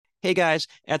Hey guys,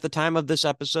 at the time of this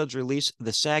episode's release,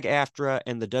 the SAG-AFTRA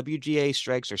and the WGA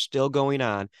strikes are still going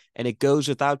on, and it goes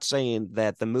without saying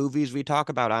that the movies we talk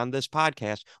about on this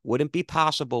podcast wouldn't be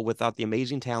possible without the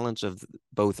amazing talents of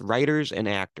both writers and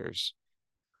actors.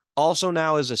 Also,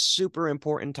 now is a super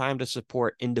important time to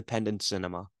support independent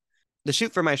cinema. The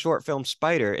shoot for my short film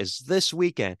Spider is this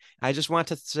weekend. I just want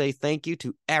to say thank you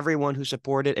to everyone who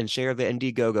supported and shared the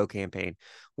Indiegogo campaign.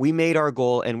 We made our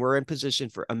goal and we're in position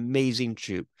for amazing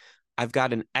shoot. I've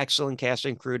got an excellent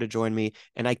casting crew to join me,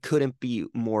 and I couldn't be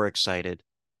more excited.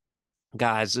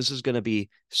 Guys, this is going to be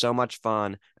so much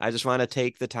fun. I just want to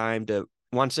take the time to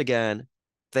once again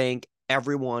thank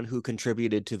everyone who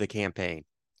contributed to the campaign.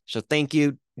 So thank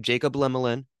you, Jacob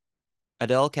Lemelin,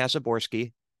 Adele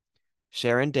Kasaborski,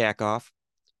 Sharon Dakoff,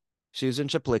 Susan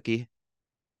Chaplicki,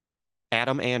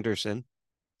 Adam Anderson,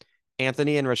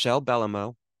 Anthony and Rochelle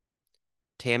Bellamo,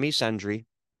 Tammy Sendry,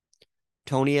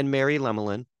 Tony and Mary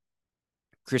Lemelin,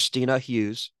 Christina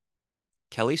Hughes,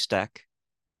 Kelly Steck,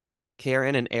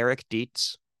 Karen and Eric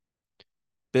Dietz,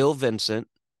 Bill Vincent,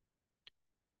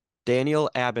 Daniel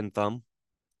Abentham,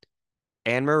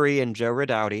 Anne-Marie and Joe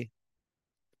Redouty,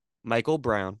 Michael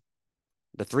Brown,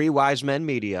 the Three Wise Men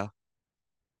Media,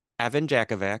 Evan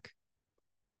Jakovac,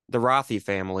 the Rothy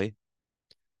family,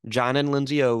 John and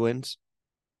Lindsay Owens,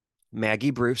 Maggie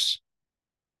Bruce,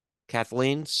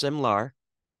 Kathleen Simlar,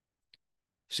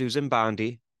 Susan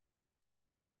Bondi,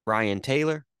 Ryan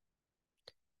Taylor,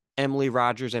 Emily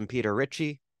Rogers and Peter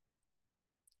Ritchie,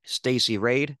 Stacy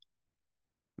Raid,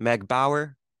 Meg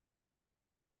Bauer,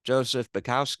 Joseph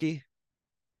Bukowski,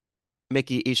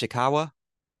 Mickey Ishikawa,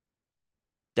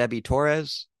 Debbie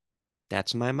Torres,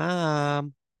 that's my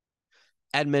mom,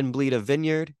 Edmund Bleeda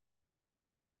Vineyard,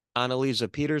 Annalisa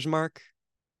Petersmark,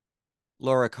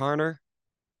 Laura Carner,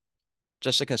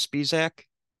 Jessica Spizak,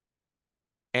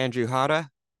 Andrew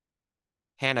Hara,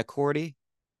 Hannah Cordy,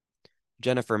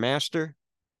 Jennifer Master,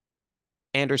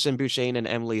 Anderson Bouchane and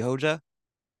Emily Hoja,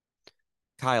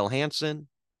 Kyle Hansen,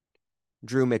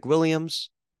 Drew McWilliams,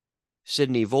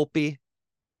 Sydney Volpe,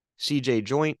 CJ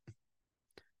Joint,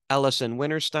 Ellison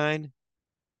Winterstein,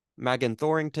 Megan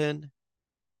Thorington,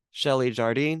 Shelley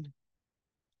Jardine,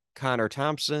 Connor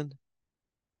Thompson,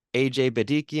 AJ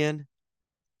Badikian,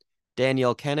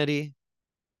 Danielle Kennedy,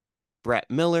 Brett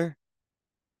Miller,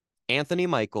 Anthony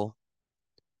Michael,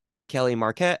 Kelly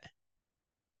Marquette,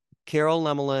 Carol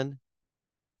Lemelin,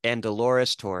 and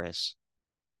Dolores Torres.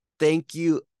 Thank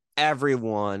you,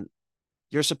 everyone.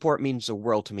 Your support means the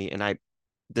world to me, and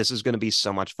this is going to be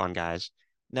so much fun, guys.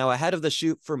 Now, ahead of the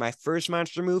shoot for my first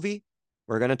monster movie,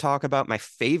 we're going to talk about my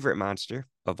favorite monster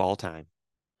of all time.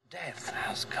 Death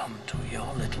has come to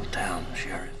your little town,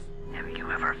 Sheriff. Have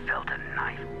you ever felt a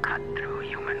knife cut through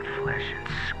human flesh and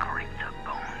scrape the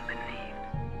bone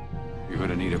beneath? You're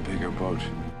gonna need a bigger boat.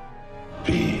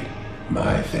 Be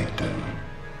my victim.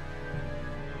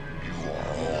 You are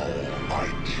all my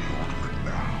children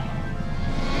now.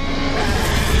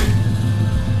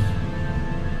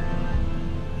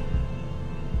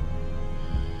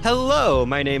 Hello,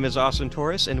 my name is Austin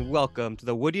Torres, and welcome to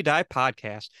the Would You Die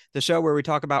podcast, the show where we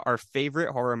talk about our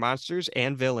favorite horror monsters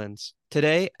and villains.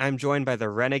 Today, I'm joined by the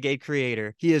Renegade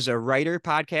creator. He is a writer,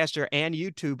 podcaster, and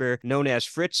YouTuber known as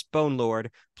Fritz Bonelord.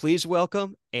 Please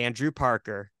welcome Andrew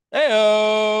Parker.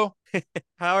 Heyo!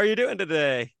 How are you doing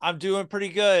today? I'm doing pretty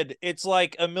good. It's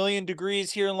like 1,000,000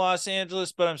 degrees here in Los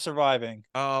Angeles, but I'm surviving.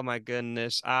 Oh my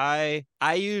goodness. I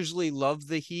usually love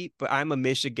the heat, but I'm a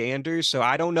Michigander, so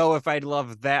I don't know if I'd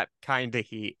love that kind of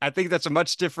heat. I think that's a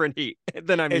much different heat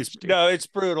than I'm used to. No, it's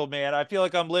brutal, man. I feel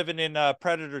like I'm living in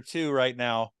Predator 2 right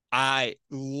now. I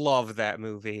love that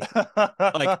movie.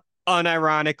 Like,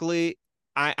 unironically,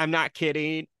 I'm not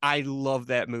kidding. I love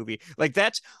that movie. Like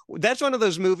that's one of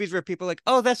those movies where people are like,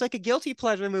 oh, that's like a guilty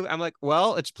pleasure movie. I'm like,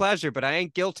 well, it's pleasure, but I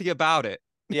ain't guilty about it.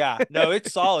 Yeah, no,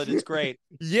 it's solid. It's great.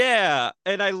 Yeah.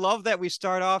 And I love that we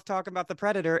start off talking about the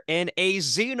Predator in a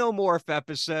Xenomorph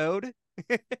episode.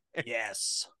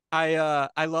 Yes.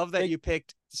 I love that you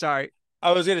picked. Sorry.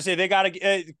 I was gonna say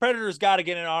Predator's gotta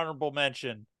get an honorable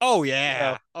mention. Oh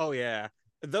yeah. Oh yeah.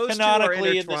 Those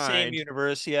canonically two are in the same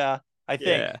universe. Yeah, I think.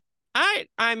 Yeah.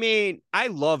 I mean, I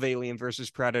love Alien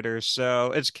versus Predator,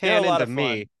 so it's canon to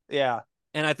me. Yeah.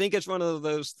 And I think it's one of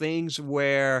those things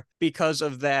where because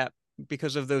of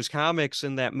those comics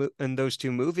and those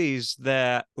two movies,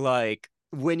 that like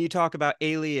when you talk about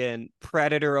Alien,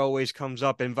 Predator always comes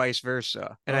up and vice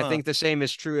versa. And I think the same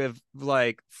is true of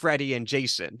like Freddy and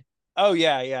Jason. Oh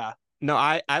yeah, yeah. No,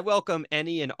 I welcome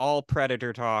any and all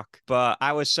Predator talk, but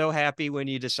I was so happy when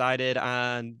you decided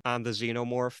on the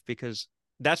Xenomorph because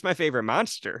that's my favorite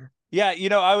monster. Yeah,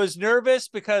 I was nervous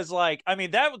because like, I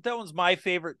mean, that one's my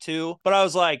favorite too, but I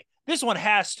was like, this one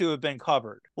has to have been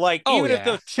covered. Like, Oh even if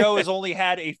yeah. the show has only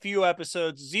had a few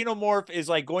episodes, Xenomorph is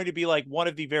like going to be like one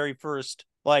of the very first,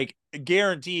 like,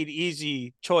 guaranteed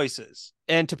easy choices.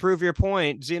 And to prove your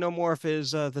point, Xenomorph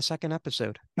is the second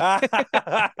episode.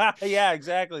 Yeah,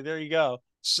 exactly. There you go.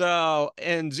 So,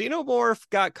 and Xenomorph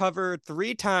got covered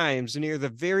 3 times near the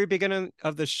very beginning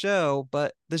of the show,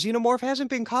 but the Xenomorph hasn't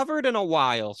been covered in a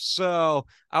while. So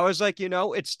I was like,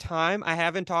 it's time. I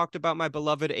haven't talked about my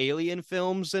beloved Alien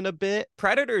films in a bit.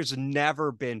 Predator's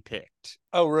never been picked.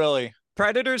 Oh, really?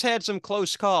 Predator's had some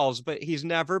close calls, but he's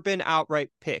never been outright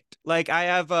picked. Like I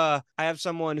have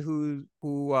someone who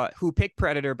picked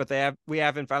Predator, but we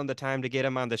haven't found the time to get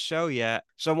him on the show yet.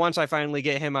 So once I finally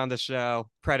get him on the show,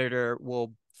 Predator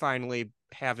will finally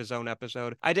have his own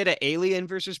episode. I did an Alien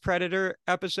versus Predator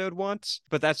episode once,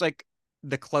 but that's like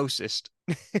the closest.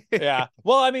 Yeah.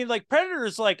 Well, I mean, like, Predator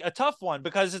is like a tough one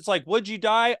because it's like, would you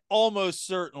die? Almost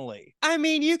certainly. I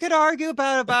mean, you could argue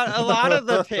about a lot of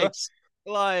the picks.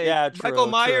 Like Yeah, Michael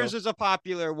true, Myers true. is a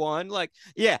popular one. Like,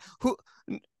 yeah,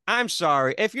 I'm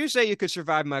sorry. If you say you could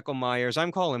survive Michael Myers,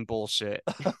 I'm calling bullshit.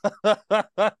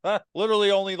 Literally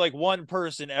only like one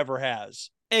person ever has.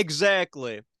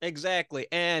 Exactly. Exactly.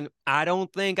 And I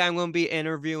don't think I'm going to be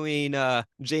interviewing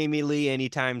Jamie Lee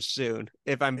anytime soon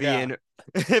if I'm Yeah. being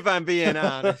if I'm being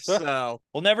honest. So,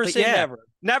 We'll never but say yeah, never.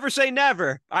 never say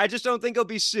never. I just don't think it'll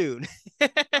be soon.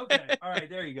 Okay. All right.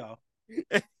 There you go.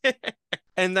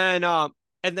 And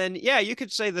then yeah, you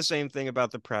could say the same thing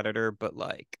about the Predator, but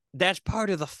like that's part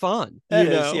of the fun, That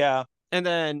is, yeah.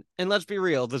 And let's be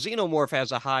real, the Xenomorph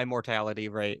has a high mortality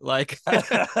rate, like or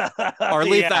Yeah.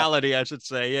 lethality, I should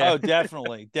say. Yeah. Oh,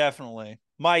 definitely, definitely.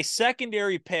 My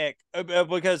secondary pick,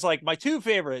 because like my two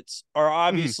favorites are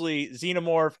obviously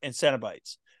Xenomorph and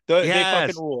Cenobites. They fucking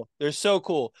Yes. rule. They're so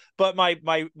cool. But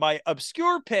my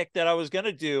obscure pick that I was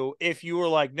gonna do, if you were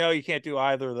like, no, you can't do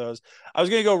either of those, I was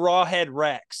gonna go Rawhead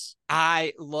Rex.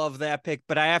 I love that pick,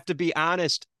 but I have to be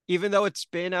honest, even though it's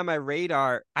been on my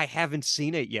radar, I haven't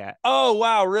seen it yet. Oh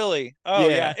wow, really? Oh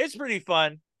yeah, Yeah. it's pretty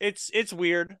fun. It's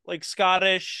weird, like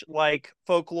Scottish, like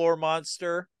folklore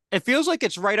monster. It feels like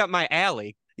it's right up my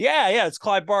alley. Yeah, it's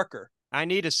Clive Barker. I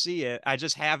need to see it. I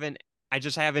just haven't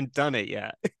done it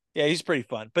yet. Yeah, he's pretty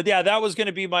fun. But yeah, that was going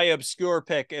to be my obscure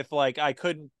pick if like I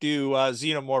couldn't do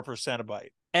Xenomorph or Cenobite.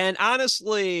 And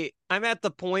honestly, I'm at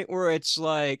the point where it's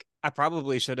like I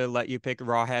probably should have let you pick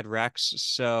Rawhead Rex.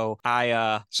 So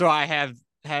I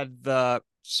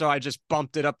just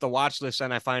bumped it up the watch list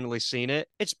and I finally seen it.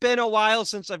 It's been a while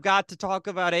since I've got to talk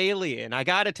about Alien. I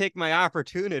got to take my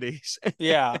opportunities.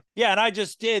 Yeah. Yeah, and I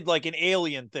just did like an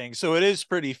Alien thing, so it is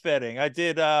pretty fitting. I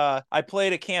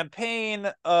played a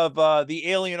campaign of the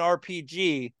Alien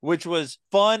RPG, which was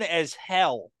fun as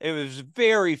hell. It was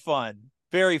very fun.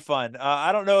 Very fun.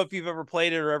 I don't know if you've ever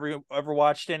played it or ever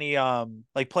watched any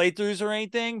like playthroughs or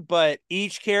anything, but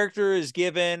each character is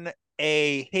given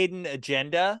a hidden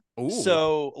agenda. Ooh.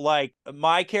 So like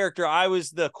my character, I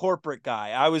was the corporate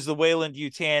guy. I was the Wayland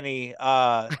Yutani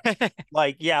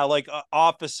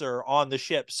officer on the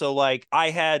ship. So like I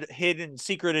had hidden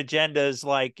secret agendas,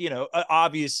 like,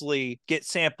 obviously get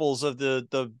samples of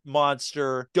the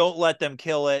monster, don't let them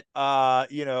kill it,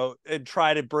 and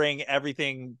try to bring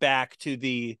everything back to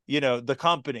the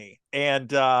company.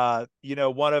 And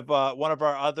one of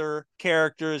our other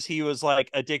characters, he was like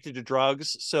addicted to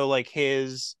drugs, so like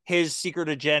his secret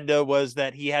agenda was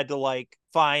that he had to like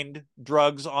find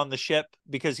drugs on the ship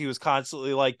because he was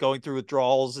constantly like going through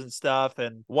withdrawals and stuff.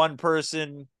 And one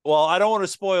person, well, I don't want to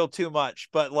spoil too much,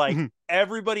 but like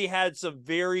everybody had some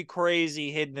very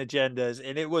crazy hidden agendas,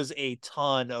 and it was a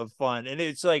ton of fun. And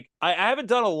it's like I haven't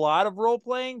done a lot of role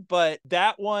playing, but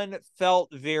that one felt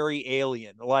very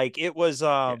Alien. Like it was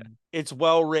it's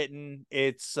well written,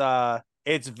 it's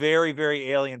very,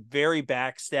 very Alien, very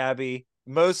backstabby.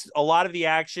 A lot of the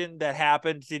action that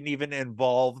happened didn't even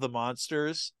involve the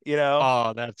monsters.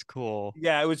 Oh, that's cool.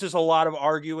 Yeah, it was just a lot of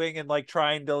arguing and like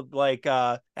trying to like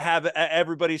have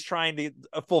everybody's trying to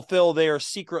fulfill their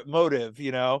secret motive.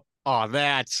 Oh,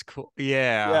 that's cool.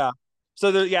 Yeah. Yeah.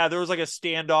 So there was like a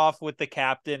standoff with the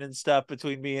captain and stuff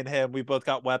between me and him. We both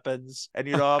got weapons, and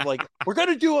I'm like, we're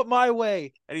gonna do it my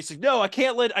way, and he's like, no, I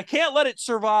can't let it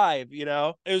survive.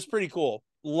 It was pretty cool.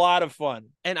 Lot of fun.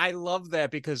 And I love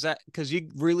that because you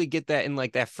really get that in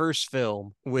like that first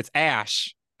film with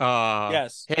Ash.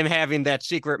 Yes. Him having that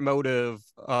secret motive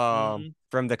from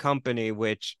the company,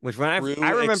 which when I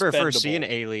remember first seeing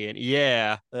Alien.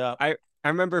 Yeah. Yeah. I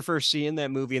remember first seeing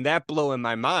that movie and that blowing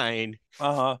my mind.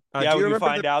 Yeah, do you when you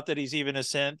find out that he's even a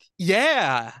synth.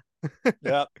 Yeah.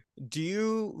 Yep. Do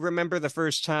you remember the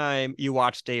first time you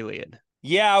watched Alien?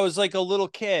 Yeah, I was like a little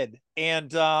kid,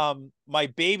 and my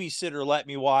babysitter let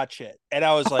me watch it, and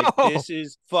I was like, Oh, this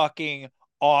is fucking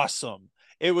awesome.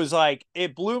 It was like,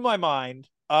 it blew my mind.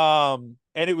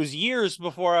 And it was years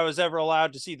before I was ever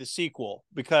allowed to see the sequel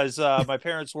because my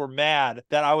parents were mad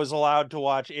that I was allowed to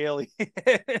watch Alien.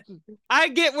 I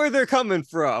get where they're coming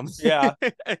from. Yeah.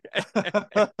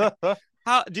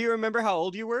 How do you remember how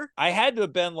old you were? I had to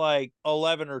have been like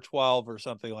 11 or 12 or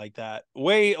something like that.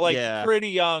 Way like Yeah. pretty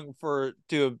young for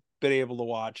to have been able to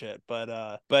watch it.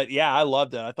 But yeah, I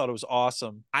loved it. I thought it was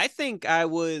awesome. I think I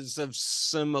was of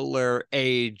similar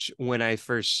age when I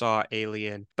first saw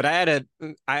Alien, but I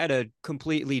had a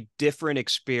completely different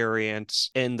experience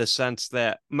in the sense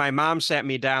that my mom sat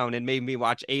me down and made me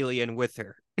watch Alien with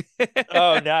her.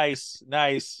 Oh, nice.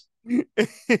 Nice.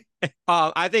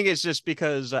 I think it's just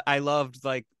because I loved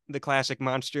like the classic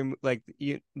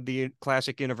the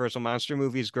classic Universal monster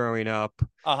movies growing up.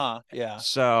 Uh-huh. Yeah.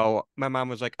 So my mom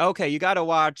was like, "Okay, you got to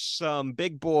watch some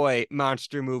big boy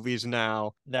monster movies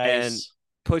now," and Nice.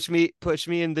 push me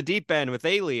in the deep end with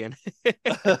Alien.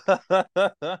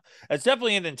 It's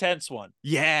definitely an intense one.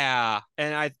 Yeah,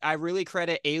 and I really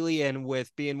credit Alien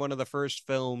with being one of the first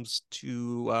films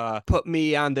to put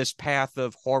me on this path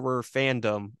of horror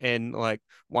fandom and like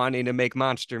wanting to make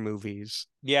monster movies.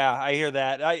 Yeah, I hear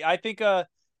that. I think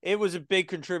it was a big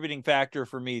contributing factor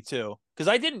for me too.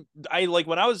 Because I like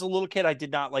when I was a little kid, I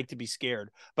did not like to be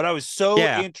scared, but I was so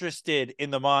Yeah, interested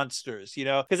in the monsters,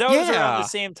 because that was around the yeah.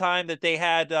 same time that they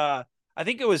had I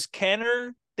think it was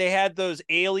Kenner. They had those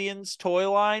aliens toy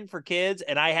line for kids,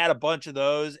 and I had a bunch of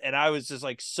those, and I was just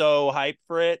like so hyped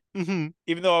for it, Hmm.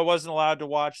 even though I wasn't allowed to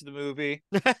watch the movie.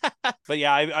 But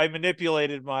yeah, I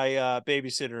manipulated my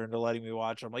babysitter into letting me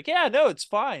watch. I'm like, yeah, no, it's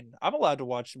fine. I'm allowed to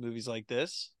watch movies like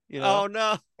this, Oh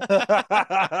no.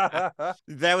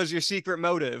 That was your secret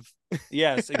motive.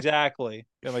 Yes, exactly.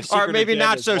 Yeah, my Or secret maybe agenda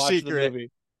not is so watch the secret.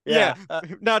 movie. Yeah, Yeah,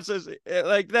 not so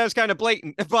like that was kind of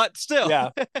blatant, but still. yeah.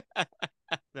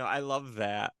 No, I love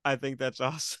that. I think that's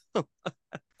awesome.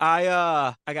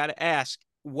 I gotta ask,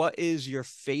 what is your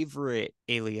favorite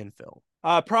Alien film?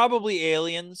 Probably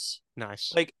Aliens.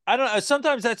 Nice. Like, I don't know,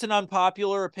 sometimes that's an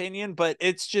unpopular opinion, but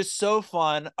it's just so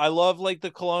fun. I love like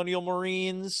the Colonial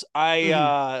Marines.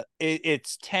 Mhm.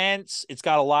 It's tense, it's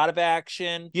got a lot of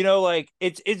action. Like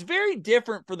it's very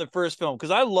different from the first film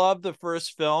because I love the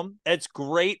first film. It's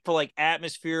great for like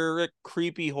atmospheric,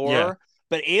 creepy Yeah. horror.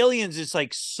 But Aliens is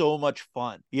like so much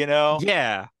fun.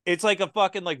 Yeah. It's like a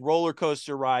fucking like roller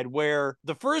coaster ride where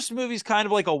the first movie's kind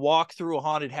of like a walk through a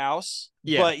haunted house.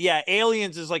 Yeah. But yeah,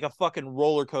 Aliens is like a fucking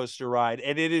roller coaster ride.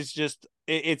 And it is just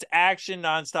it's action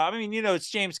nonstop. I mean, it's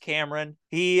James Cameron.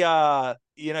 He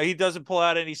doesn't pull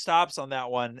out any stops on that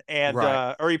one. And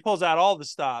Right. or he pulls out all the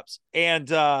stops. And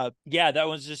yeah, that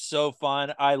one's just so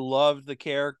fun. I loved the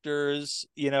characters,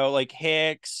 like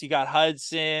Hicks, you got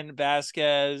Hudson,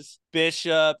 Vasquez,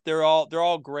 Bishop. They're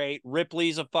all great.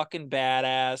 Ripley's a fucking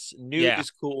badass. Newt Yeah.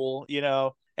 is cool.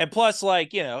 And plus,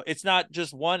 like, it's not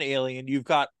just one alien. You've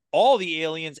got all the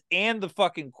aliens and the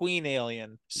fucking queen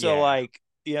alien. So Yeah. like,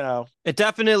 It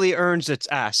definitely earns its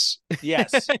S.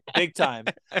 yes, big time.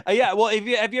 Yeah, well,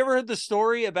 have you ever heard the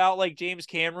story about like James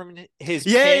Cameron, his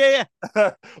Yeah, pit, yeah,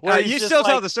 yeah. where he's You just still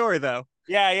tell like, the story though.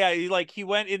 yeah, he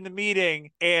went in the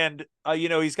meeting and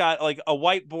he's got like a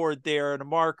whiteboard there and a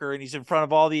marker and he's in front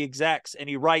of all the execs and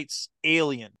he writes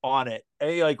alien on it. And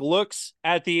he like looks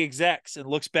at the execs and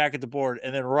looks back at the board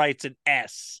and then writes an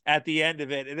S at the end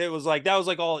of it. And it was like that was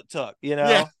like all it took, you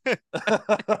Yeah. know?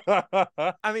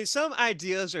 I mean, some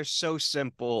ideas are so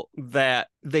simple that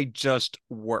they just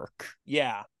work.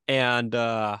 Yeah. And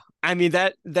I mean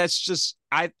that's just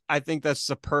I think that's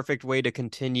the perfect way to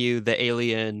continue the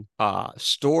alien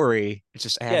story. It's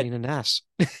just Yeah, adding an S.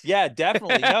 yeah,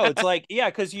 definitely. No, it's like, yeah,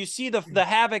 because you see the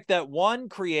havoc that one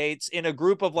creates in a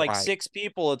group of like Right. six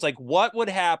people. It's like, what would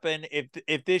happen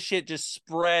if this shit just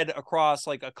spread across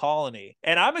like a colony?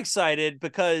 And I'm excited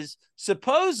because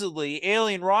supposedly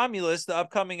Alien Romulus, the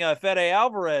upcoming Fede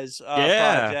Alvarez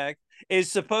Yeah. project,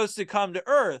 is supposed to come to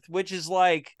Earth, which is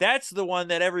like that's the one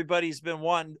that everybody's been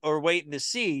wanting or waiting to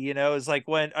see. Is like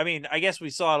when I mean, I guess we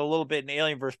saw it a little bit in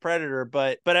Alien vs Predator,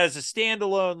 but as a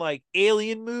standalone like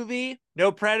Alien movie,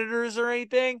 no predators or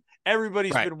anything.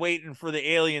 Everybody's Right. been waiting for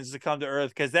the aliens to come to Earth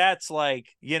because that's like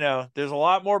there's a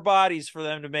lot more bodies for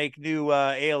them to make new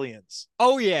aliens.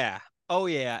 Oh yeah. Oh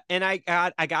yeah. And I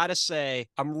gotta say,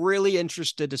 I'm really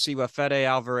interested to see what Fede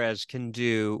Alvarez can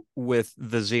do with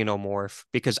the Xenomorph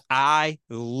because I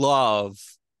love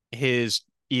his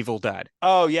Evil Dead.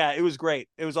 Oh yeah, it was great.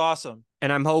 It was awesome.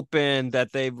 And I'm hoping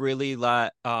that they really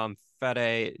let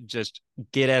feta just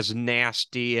get as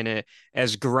nasty and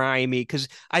as grimy, because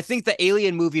I think the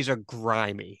Alien movies are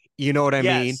grimy. You know what I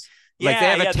mean? Yes. Like they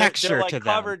Yeah, have a yeah, they're texture like to them.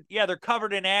 covered. Yeah, they're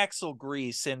covered in axle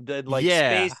grease and like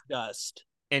Yeah, space dust.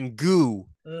 and goo.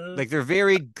 Mhm. Like they're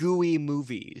very gooey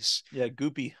movies. Yeah,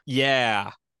 goopy.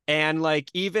 Yeah. And like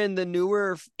even the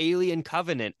newer Alien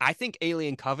Covenant, I think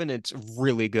Alien Covenant's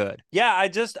really good. Yeah, I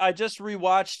just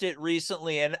rewatched it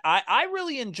recently and I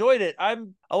really enjoyed it.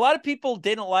 A lot of people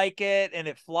didn't like it and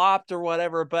it flopped or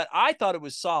whatever, but I thought it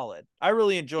was solid. I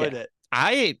really enjoyed Yeah. it.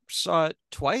 I saw it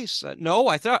twice. No,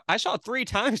 I thought I saw it 3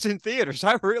 times in theaters.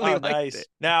 I really Oh, liked nice. it.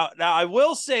 Now I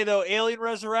will say though, Alien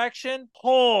Resurrection,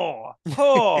 oh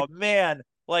man,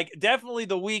 like definitely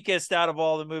the weakest out of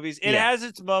all the movies. It Yeah. has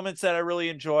its moments that I really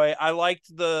enjoy. I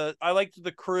liked the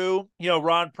crew,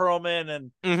 Ron Perlman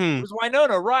and it Hmm. was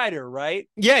Winona Ryder, right?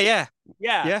 Yeah, yeah,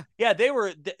 Yeah, yeah. yeah, they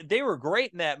were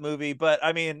great in that movie, but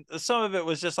I mean, some of it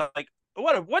was just like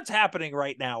what's happening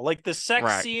right now? Like the sex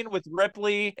Right. scene with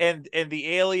Ripley and the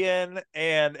alien,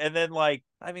 and then like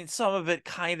I mean, some of it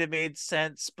kind of made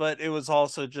sense, but it was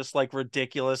also just like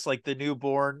ridiculous, like the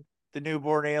newborn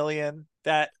alien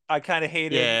that I kind of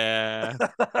hated. Yeah.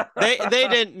 They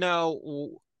didn't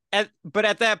know but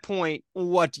at that point,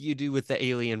 what do you do with the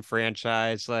Alien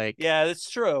franchise? Like Yeah, that's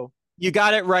true. you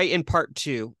got it right in part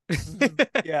two. Mhm.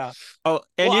 Yeah. Oh,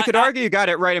 and Well, you I, could I argue you got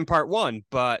it right in part one,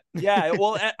 but yeah,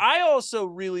 well, I also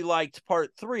really liked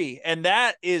part three, and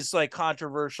that is like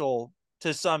controversial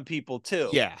to some people too.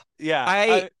 yeah. Yeah,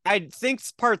 I think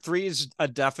part three is a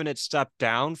definite step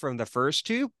down from the first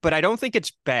two, but I don't think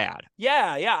it's bad.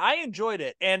 yeah, I enjoyed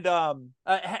it. And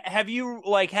have you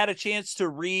like had a chance to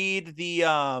read the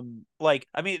like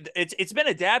I mean it's been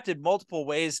adapted multiple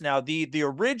ways now. The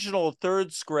original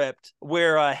third script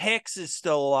where Hicks is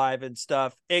still alive and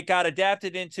stuff, it got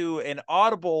adapted into an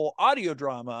Audible audio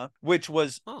drama, which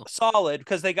was Oh, solid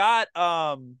because they got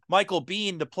Michael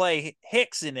Biehn to play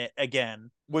Hicks in it again,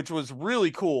 which was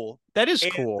really cool. that is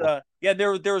And cool. yeah,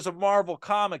 there was a Marvel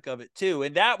comic of it too,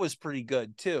 and that was pretty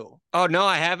good too. Oh no,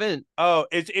 I haven't. Oh,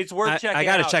 it's worth I checking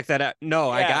gotta out. check that out. No,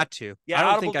 I Yeah, got to. I yeah. don't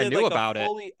Audible think I did knew like a about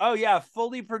it.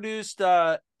 fully produced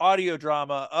audio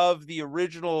drama of the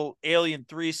original Alien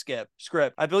 3 script.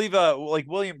 I believe like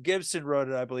William Gibson wrote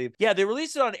it, I believe. Yeah, they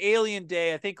released it on Alien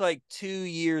Day, I think like 2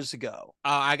 years ago.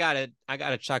 I gotta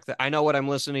check that. I know what I'm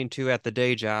listening to at the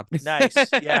day job.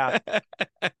 Nice. Yeah.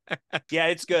 Yeah,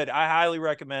 it's good. I highly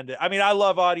recommend it. I mean, I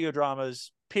love audio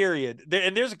dramas, period.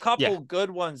 And there's a Yeah. couple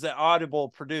good ones that Audible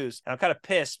produced. And I'm kind of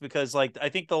pissed because like I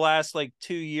think the last like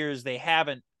 2 years they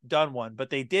haven't done one, but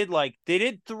they did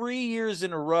 3 years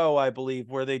in a row, I believe,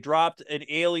 where they dropped an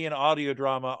Alien audio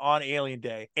drama on Alien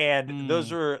Day. And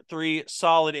those Mm. are 3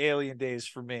 solid Alien days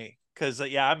for me. Cause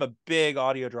yeah, I'm a big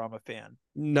audio drama fan.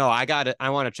 No, I got it. I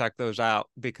want to check those out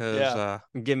because Yeah.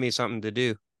 give me something to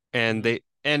do. And Mhm. they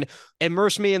and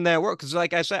immerse me in that world because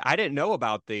like I said, I didn't know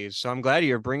about these. So I'm glad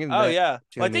you're bringing Oh that yeah.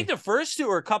 to Well, I think me. the first two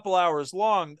are a couple hours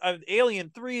long.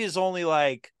 Alien 3 is only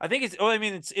like I think it's well, I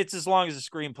mean it's as long as the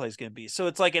screenplay is going to be. So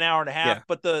it's like an hour and a half, Yeah.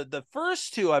 but the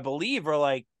first two I believe are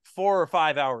like 4 or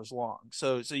 5 hours long.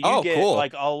 So you Oh, get cool.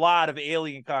 like a lot of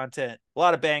Alien content, a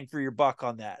lot of bang for your buck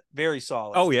on that. Very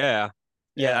solid. Oh yeah.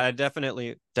 Yeah, Yeah. I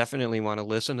definitely want to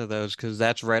listen to those because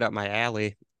that's right up my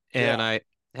alley. And Yeah. I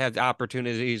have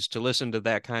opportunities to listen to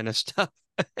that kind of stuff.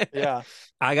 Yeah.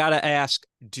 I gotta ask,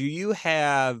 do you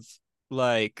have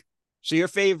like so your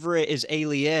favorite is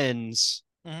Aliens?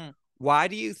 Mhm. Why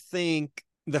do you think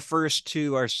the first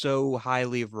two are so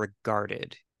highly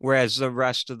regarded, whereas the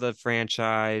rest of the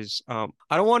franchise, I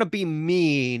don't want to be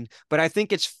mean, but I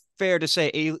think it's fair to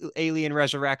say Alien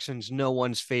Resurrection's no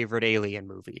one's favorite Alien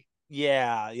movie.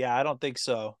 Yeah, I don't think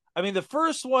so. I mean, the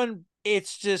first one,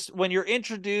 it's just when you're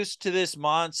introduced to this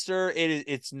monster,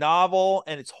 it's novel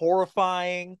and it's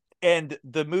horrifying, and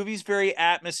the movie's very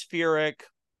atmospheric.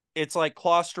 It's like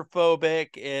claustrophobic.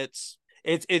 It's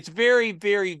very,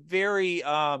 very, very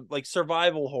like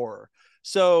survival horror.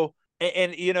 So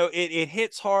and it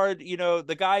hits hard.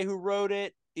 The guy who wrote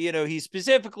it, he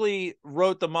specifically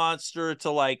wrote the monster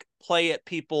to like play at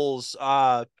people's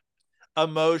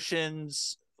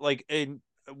emotions like in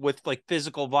with like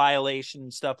physical violation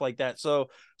and stuff like that. So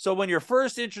when you're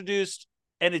first introduced,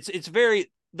 and it's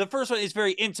very the first one is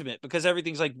very intimate because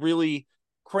everything's like really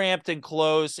cramped and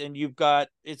close, and you've got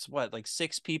it's what like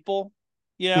 6 people,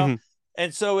 you know, Mhm.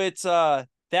 and so it's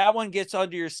that one gets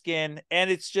under your skin, and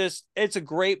it's a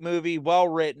great movie, well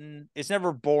written. It's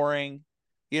never boring,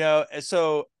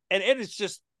 so and it's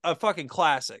just a fucking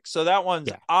classic. So that one's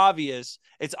Yeah. obvious.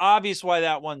 It's obvious why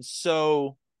that one's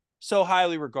so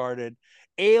highly regarded.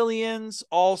 Aliens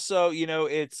also,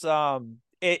 it's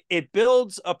it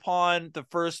builds upon the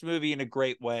first movie in a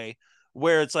great way,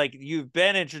 where it's like you've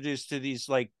been introduced to these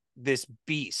like this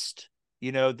beast,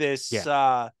 Yeah.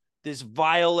 this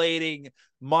violating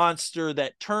monster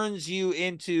that turns you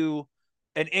into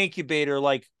an incubator,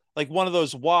 like one of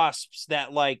those wasps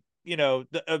that like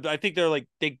I think they're like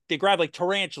they grab like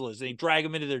tarantulas, they drag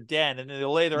them into their den, and then they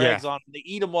lay their Yeah. eggs on them, they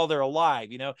eat them while they're alive.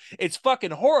 It's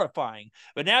fucking horrifying.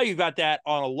 But now you've got that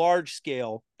on a large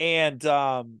scale, and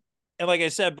like I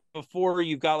said before,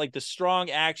 you've got like the strong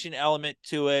action element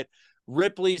to it.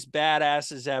 Ripley's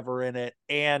badass as ever in it,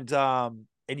 and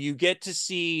you get to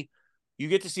see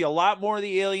a lot more of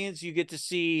the aliens. You get to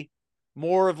see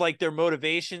more of like their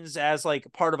motivations as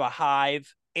like part of a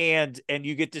hive, and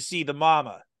you get to see the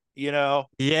mama, and then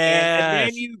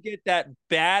Yes. you get that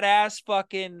badass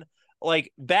fucking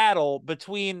like battle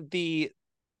between the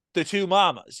two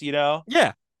mamas,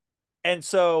 Yeah. and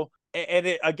so and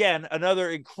it, again, another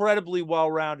incredibly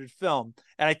well-rounded film,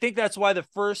 and I think that's why the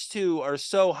first two are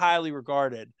so highly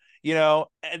regarded.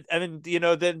 And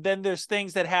then there's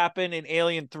things that happen in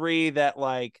Alien 3 that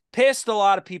like pissed a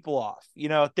lot of people off.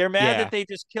 They're mad that Yeah. they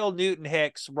just killed Newton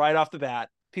Hicks right off the bat.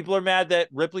 People are mad that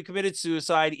Ripley committed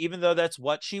suicide, even though that's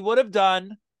what she would have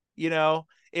done,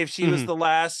 if she was Mhm. the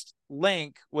last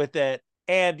link with it.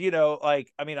 And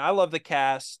like, I mean, I love the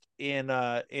cast in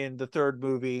the third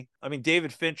movie. I mean,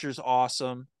 David Fincher's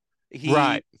awesome.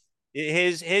 Right.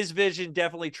 His vision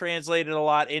definitely translated a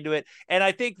lot into it, and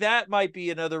I think that might be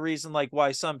another reason like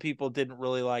why some people didn't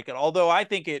really like it, although I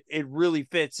think it really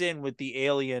fits in with the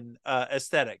Alien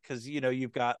aesthetic, because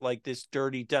you've got like this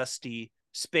dirty, dusty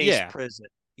space Yeah. prison.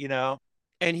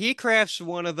 And he crafts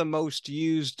one of the most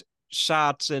used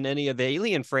shots in any of the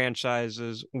Alien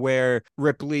franchises where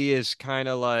Ripley is kind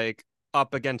of like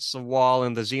up against the wall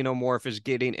and the xenomorph is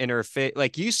getting in her face.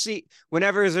 Like you see,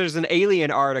 whenever there's an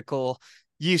Alien article,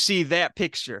 you see that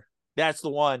picture, That's the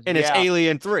one. and it's Yeah.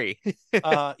 Alien 3.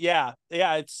 Yeah,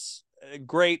 it's a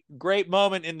great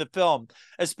moment in the film,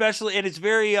 especially, and it's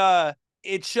very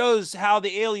it shows how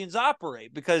the aliens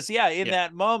operate, because yeah, in Yeah.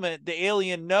 that moment the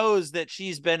alien knows that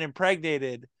she's been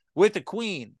impregnated with the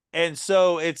queen, and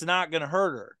so it's not going to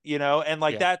hurt her, and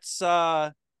like Yeah.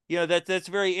 that's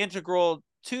very integral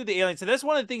to the aliens, and that's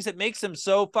one of the things that makes them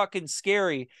so fucking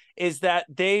scary, is that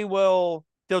they'll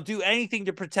do anything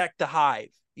to protect the hive,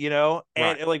 Right.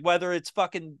 and like whether it's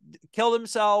fucking kill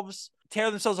themselves, tear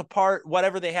themselves apart,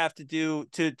 whatever they have to do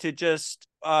to just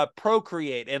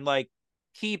procreate and like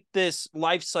keep this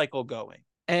life cycle going.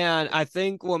 And I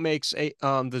think what makes the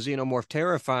xenomorph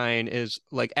terrifying is,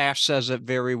 like Ash says it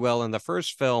very well in the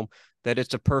first film, that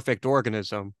it's a perfect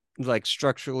organism, like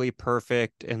structurally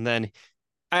perfect. And then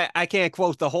I can't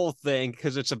quote the whole thing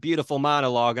because it's a beautiful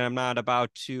monologue, and I'm not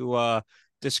about to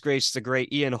disgrace the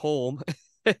great Ian Holm.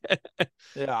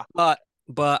 Yeah. But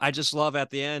I just love at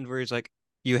the end where he's like,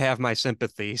 "You have my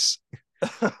sympathies."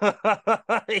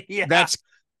 Yeah. That's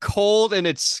cold and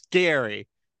it's scary.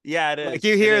 Yeah, it Like is. It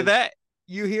is.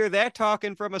 you hear that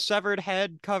talking from a severed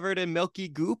head covered in milky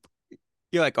goop.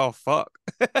 You're like, "Oh fuck."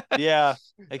 Yeah.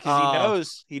 Because he Um,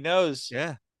 knows. He knows.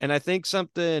 yeah. And I think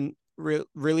something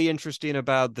really interesting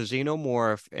about the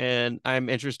xenomorph, and I'm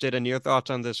interested in your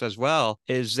thoughts on this as well,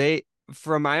 is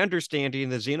from my understanding,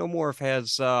 the xenomorph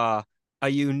has a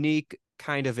unique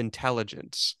kind of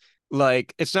intelligence.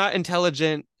 Like it's not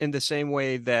intelligent in the same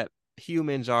way that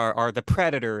humans are, or the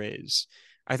predator is.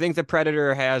 I think the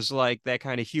predator has like that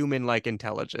kind of human-like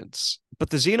intelligence.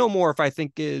 But the xenomorph, I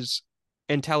think, is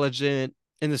intelligent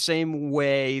in the same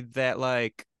way that,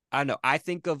 like, I don't know, I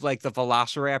think of like the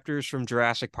velociraptors from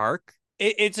Jurassic Park.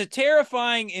 It's a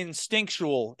terrifying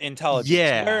instinctual intelligence,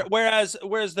 Yeah. whereas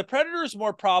the predator is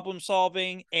more problem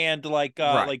solving and Right.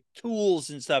 like tools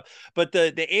and stuff, but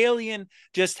the alien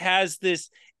just has this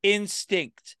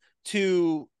instinct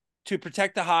to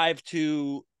protect the hive,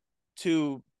 to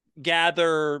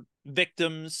gather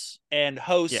victims and Yeah.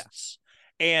 hosts,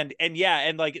 and yeah,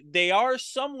 and like they are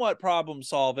somewhat problem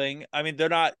solving. I mean, they're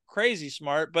not crazy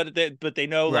smart, but they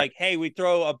know Right. like, hey, we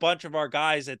throw a bunch of our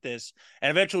guys at this, and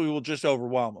eventually we'll just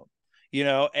overwhelm them,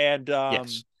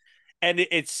 Yes. and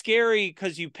it's scary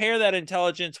because you pair that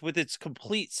intelligence with its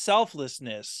complete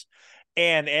selflessness,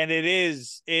 and it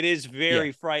is Yeah.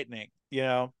 very frightening,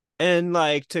 And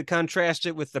like to contrast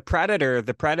it with the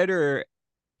predator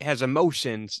has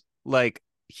emotions like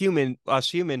us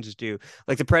humans do.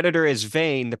 Like the predator is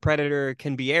vain, the predator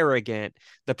can be arrogant,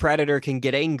 the predator can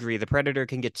get angry, the predator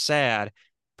can get sad,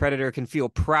 predator can feel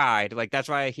pride. Like that's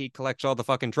why he collects all the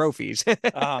fucking trophies. yeah.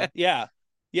 But The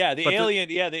yeah,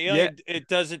 alien, it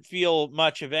doesn't feel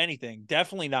much of anything.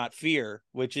 Definitely not fear,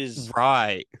 which is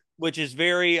right.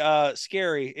 very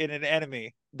scary in an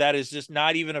enemy. that is just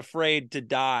not even afraid to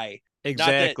die. Not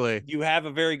that Exactly. you have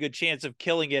a very good chance of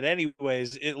killing it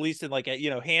anyways, at least in like a,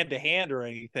 hand to hand or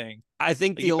anything. I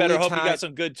think Like, the you better only hope you time. got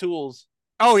some good tools.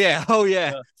 Oh yeah, oh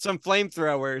yeah, Yeah. some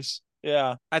flamethrowers.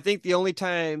 Yeah. I think the only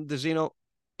time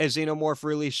a xenomorph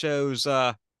really shows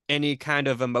any kind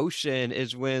of emotion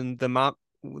is when the mama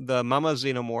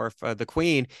xenomorph, the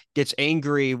queen, gets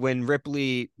angry when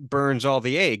Ripley burns all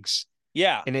the eggs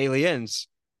Yeah. in Aliens.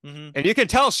 Mm-hmm. And you can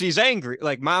tell she's angry.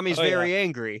 Like mommy's Oh yeah. very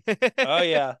angry. Oh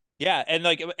yeah. Yeah.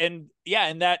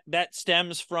 And that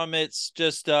stems from its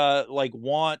just like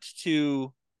want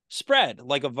to spread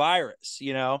like a virus,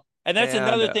 And that's And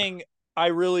another thing I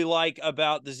really like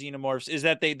about the xenomorphs is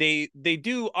that they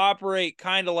do operate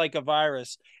kind of like a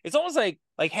virus. It's almost like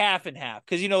half and half,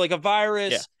 because like a yeah,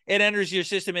 virus, it enters your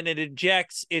system and it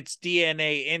injects its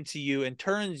DNA into you and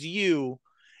turns you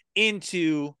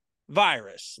into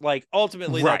virus. Like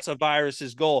ultimately right. that's a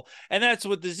virus's goal. And that's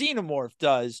what the xenomorph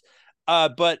does.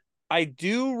 But I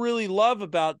do really love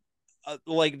about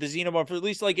like the xenomorph, or at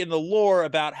least like in the lore,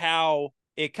 about how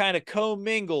it kind of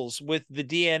commingles with the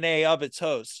DNA of its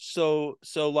host. So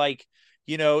like,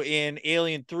 in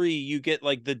Alien 3, you get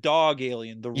like the dog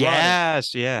alien, the runner,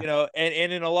 Yes, yeah.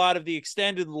 and in a lot of the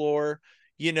extended lore,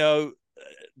 you know,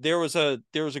 there was a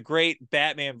great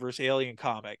Batman versus Alien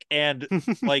comic, and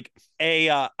like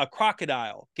a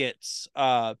crocodile gets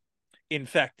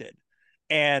infected,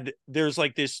 and there's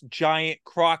like this giant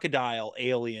crocodile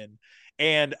alien.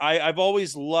 And I've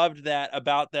always loved that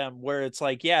about them, where it's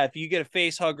like, yeah, if you get a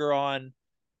face hugger on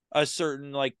a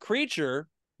certain like creature,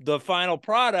 the final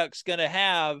product's gonna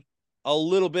have a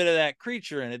little bit of that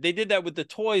creature in it. They did that with the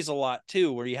toys a lot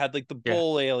too, where you had like the Yeah.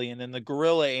 bull alien and the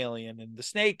gorilla alien and the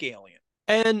snake alien.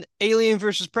 And Alien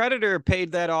versus Predator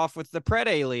paid that off with the Pred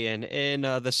Alien in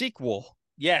the sequel.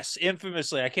 Yes,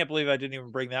 infamously. I can't believe I didn't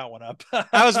even bring that one up.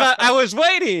 I was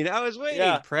waiting. I was waiting.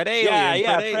 Yeah. Pred Yeah, Alien.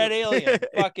 yeah. Pred Pred Alien. Alien.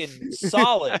 Fucking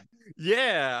solid.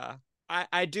 Yeah.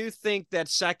 I do think that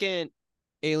second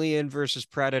Alien versus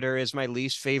Predator is my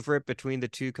least favorite between the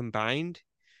two combined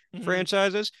Mhm.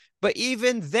 franchises. But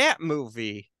even that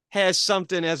movie has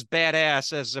something as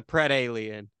badass as the Pred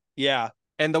Alien. Yeah.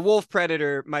 And the Wolf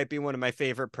Predator might be one of my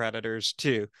favorite Predators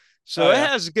too. Oh So it yeah.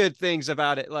 has good things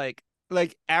about it. Like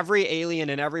every Alien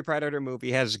and every Predator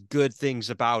movie has good things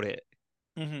about it.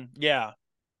 Yeah.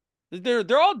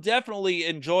 They're all definitely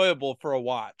enjoyable for a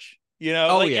watch.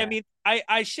 Oh Like, I yeah. mean,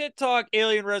 I shit talk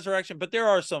Alien Resurrection, but there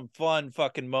are some fun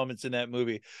fucking moments in that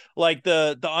movie. Like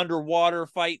the underwater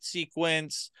fight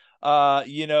sequence,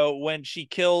 when she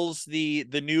kills the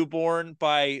newborn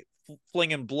by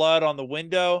flinging blood on the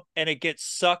window and it gets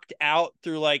sucked out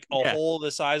through like a Yeah. hole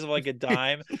the size of like a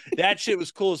dime. That shit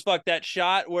was cool as fuck. That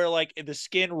shot where like the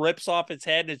skin rips off its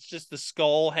head and it's just the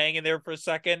skull hanging there for a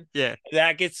second, Yeah.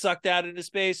 that gets sucked out into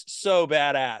space, so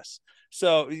badass.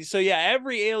 So yeah,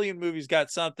 every Alien movie's got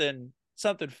something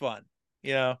fun.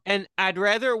 And I'd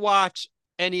rather watch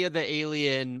any of the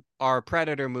Alien or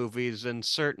Predator movies than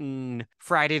certain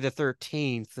Friday the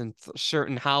 13th and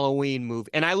certain Halloween movie.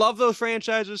 And I love those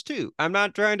franchises too. I'm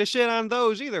not trying to shit on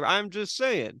those either. I'm just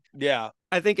saying. Yeah.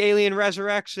 I think Alien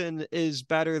Resurrection is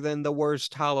better than the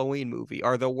worst Halloween movie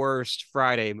or the worst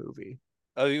Friday movie.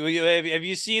 Have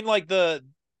you seen like the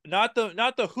not the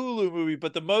Hulu movie,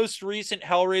 but the most recent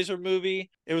Hellraiser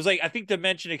movie? It was like, I think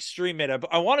Dimension Extreme made it.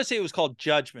 I want to say it was called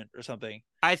Judgment or something.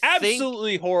 I think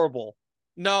Absolutely horrible.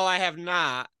 no, I have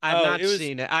not. I've Oh, not it was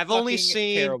seen it. I've only fucking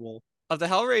seen terrible. of the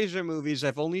Hellraiser movies,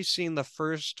 I've only seen the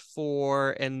first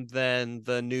four and then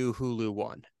the new Hulu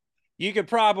one. You could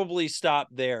probably stop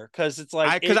there, because it's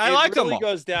like Because I it like them really all.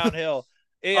 goes downhill.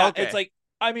 Yeah, it's Okay. like,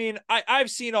 I mean, I've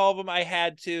seen all of them. I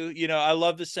had to, I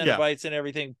love the Yeah. Cenobites and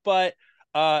everything, but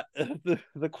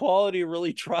the quality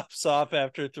really drops off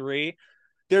after 3.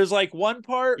 There's like one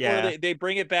part where Yeah. they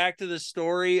bring it back to the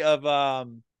story of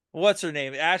what's her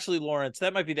name? Ashley Lawrence.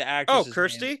 That might be the Oh, actress's name.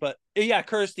 Kirsty? But yeah,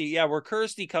 Kirsty. Yeah, where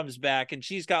Kirsty comes back and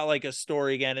she's got like a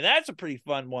story again, and that's a pretty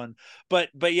fun one. But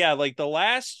yeah, like the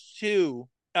last 2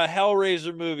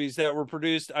 Hellraiser movies that were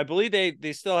produced, I believe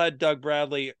they still had Doug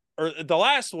Bradley, or the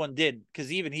last one didn't,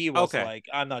 because even he was Okay. like,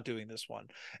 I'm not doing this one.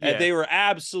 And Yeah. they were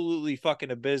absolutely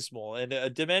fucking abysmal.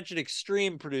 And Dimension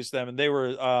Extreme produced them, and they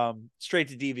were straight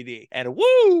to DVD. And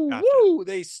Gotcha. woo,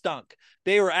 they stunk.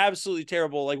 They were absolutely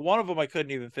terrible. Like one of them I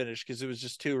couldn't even finish because it was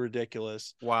just too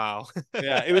ridiculous. Wow.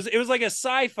 Yeah, it was like a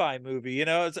sci-fi movie,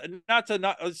 It's not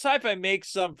sci-fi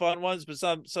makes some fun ones, but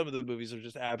some of the movies are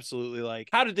just absolutely like,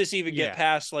 how did this even get Yeah.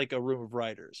 past like a room of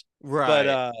writers?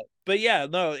 Right. But yeah,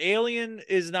 no, Alien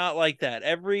is not like that.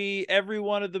 Every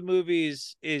one of the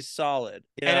movies is solid.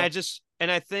 And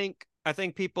I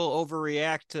think people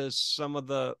overreact to some of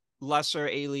the lesser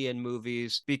Alien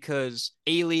movies because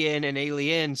Alien and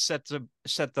Alien set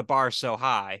the bar so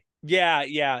high. Yeah,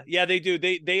 they do.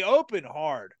 They open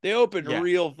hard. They open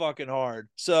real fucking hard.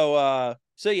 So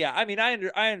yeah, I mean, I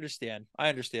understand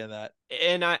that.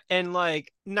 And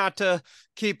like, not to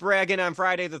keep ragging on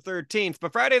Friday the 13th,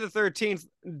 but Friday the 13th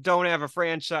don't have a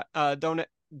franchise.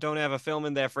 Don't have a film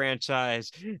in that franchise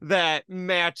that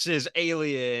matches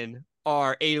Alien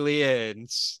or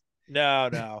Aliens. No.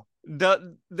 They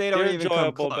don't They're even come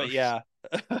enjoyable, close. but yeah.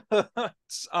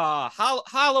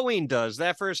 Halloween does.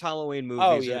 That first Halloween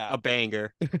movie is a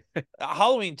banger.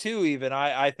 Halloween 2 even,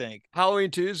 I think. Halloween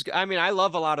 2's, I mean, I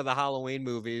love a lot of the Halloween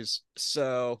movies.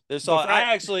 So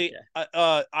I actually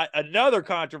another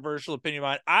controversial opinion of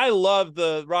mine. I love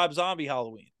the Rob Zombie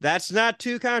Halloween. That's not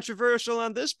too controversial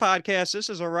on this podcast. This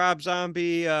is a Rob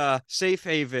Zombie safe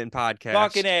haven podcast.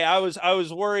 Fucking A. I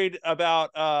was worried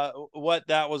about what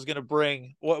that was gonna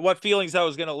bring, what feelings that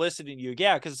was gonna elicit in you.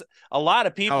 Yeah, because a lot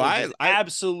of people I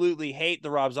absolutely hate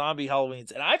the Rob Zombie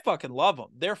Halloweens, and I fucking love them.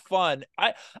 They're fun.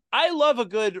 I love a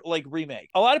good like remake.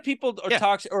 A lot of people are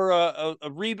toxic, or a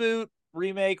reboot,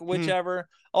 remake, whichever.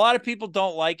 A lot of people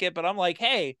don't like it, but I'm like,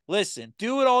 hey, listen,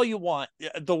 do it all you want.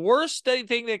 The worst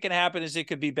thing that can happen is it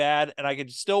could be bad, and I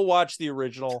could still watch the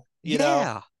original. You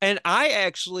know? And I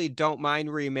actually don't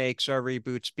mind remakes or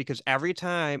reboots because every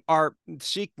time, or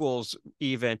sequels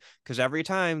even, because every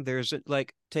time there's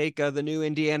like, take the new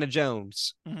Indiana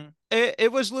Jones. Mm-hmm.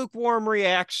 It was lukewarm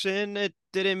reaction. It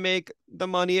didn't make the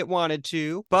money it wanted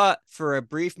to, but for a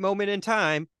brief moment in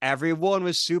time, everyone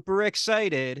was super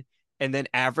excited. And then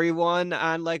everyone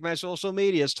on like my social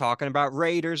media is talking about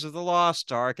Raiders of the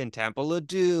Lost Ark and Temple of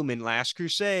Doom and Last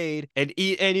Crusade. And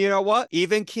you know what?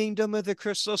 Even Kingdom of the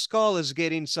Crystal Skull is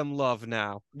getting some love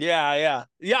now. Yeah.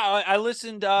 I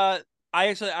listened. I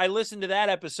listened to that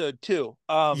episode too.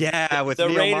 With the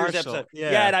Neil Raiders Marshall. episode.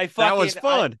 Yeah, and that was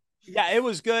fun. Yeah, it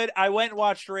was good. I went and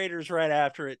watched Raiders right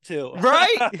after it too.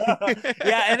 Right?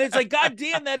 Yeah, and it's like, God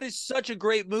damn, that is such a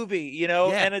great movie, you know?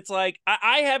 Yeah. And it's like,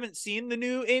 I haven't seen the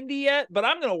new Indy yet, but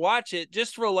I'm going to watch it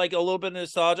just for like a little bit of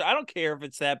nostalgia. I don't care if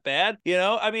it's that bad, you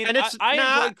know? I mean, I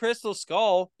enjoyed Crystal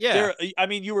Skull. Yeah. I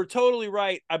mean, you were totally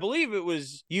right. I believe it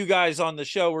was you guys on the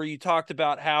show where you talked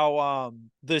about how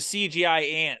the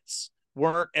CGI ants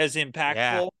weren't as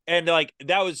impactful, and like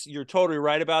you're totally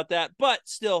right about that, but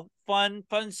still fun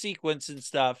sequence and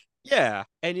stuff. Yeah.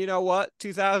 And you know what?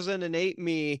 2008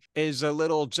 me is a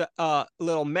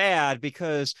little mad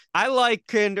because I like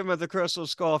Kingdom of the Crystal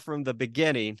Skull from the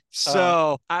beginning.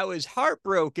 So I was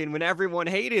heartbroken when everyone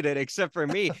hated it except for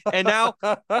me. And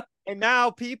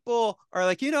now people are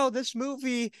like, this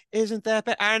movie isn't that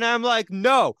bad. And I'm like,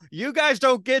 no, you guys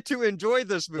don't get to enjoy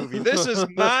this movie. This is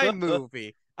my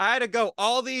movie. I had to go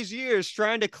all these years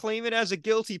trying to claim it as a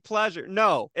guilty pleasure.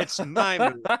 No, it's my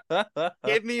movie.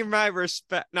 Give me my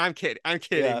respect. No, I'm kidding.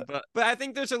 Yeah. But I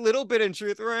think there's a little bit in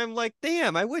truth where I'm like,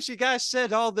 damn, I wish you guys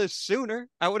said all this sooner.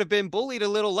 I would have been bullied a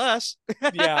little less.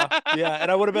 Yeah. And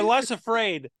I would have been less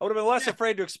afraid. I would have been less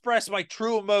afraid to express my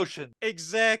true emotion.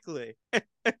 Exactly.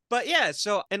 But yeah,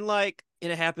 so, and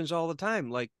it happens all the time.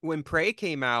 Like when Prey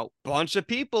came out, a bunch of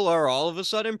people are all of a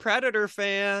sudden Predator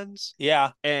fans.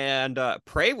 Yeah. And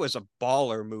Prey was a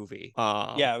baller movie.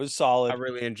 Yeah, it was solid. I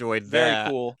really enjoyed that. Very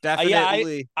cool.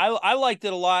 Definitely. I liked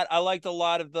it a lot. I liked a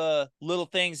lot of the little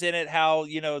things in it, how,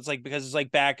 it's like, because it's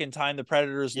like back in time, the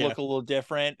Predators look a little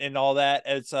different and all that.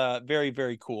 It's very,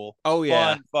 very cool. Oh,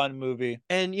 yeah. Fun movie.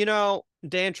 And,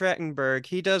 Dan Trachtenberg,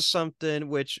 he does something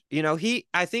which,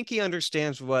 I think he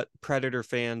understands what Predator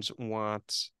fans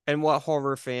want and what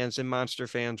horror fans and monster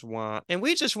fans want. And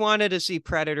we just wanted to see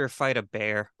Predator fight a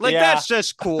bear. That's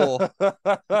just cool.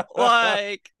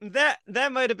 Like,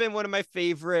 that might have been one of my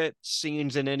favorite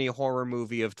scenes in any horror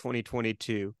movie of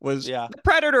 2022 was the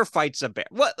Predator fights a bear.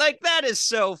 What? Like, that is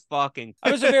so fucking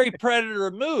It was a very Predator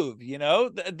move,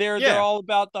 They're all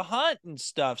about the hunt and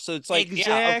stuff. So it's like,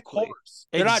 yeah, of course.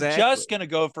 They're not just going to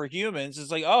go for humans.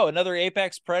 It's like, oh, another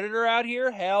apex predator out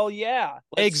here? Hell yeah.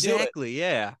 Let's do it.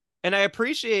 Yeah. And I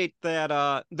appreciate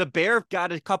that the bear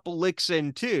got a couple licks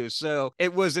in too, so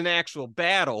it was an actual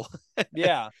battle.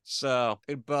 Yeah. So,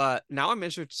 but now I'm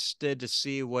interested to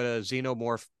see what a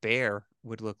xenomorph bear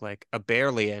would look like. A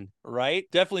bearlian. Right?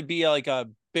 Definitely be like a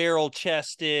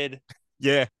barrel-chested,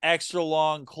 extra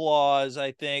long claws,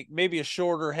 I think. Maybe a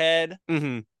shorter head,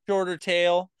 shorter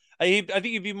tail. I think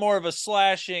he'd be more of a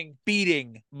slashing,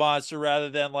 beating monster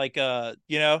rather than like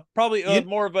probably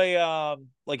more of a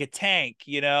like a tank,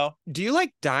 Do you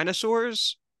like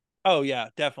dinosaurs? Oh yeah,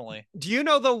 definitely. Do you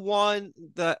know the one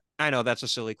that I know that's a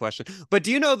silly question, but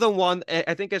do you know the one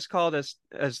I think it's called as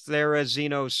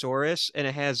Therizinosaurus and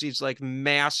it has these like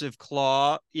massive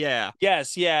claw? Yeah.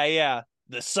 Yes, yeah, yeah.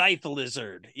 The scythe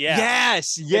lizard. Yeah.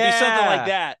 Yes, It'd be something like yeah.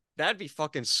 that. That'd be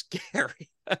fucking scary.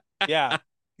 Yeah.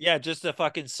 Yeah, just a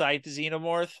fucking scythe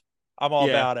xenomorph. I'm all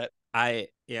Yeah. about it.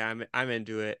 I'm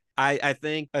into it. I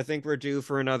think we're due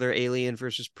for another Alien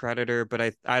versus Predator,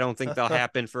 but I don't think they'll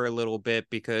happen for a little bit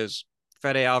because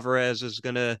Fede Alvarez is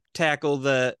gonna tackle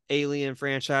the Alien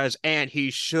franchise, and he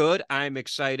should. I'm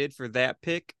excited for that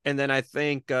pick, and then I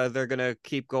think they're gonna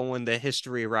keep going the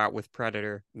history route with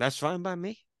Predator. That's fine by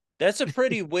me. That's a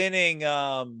pretty winning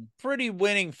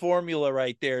formula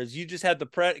right there. Is you just have the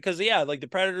because yeah, like the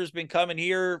Predator's been coming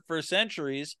here for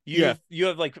centuries. Yeah. You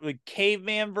have like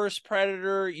caveman versus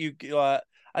Predator.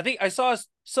 I think I saw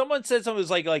someone said something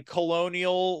was like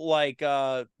colonial,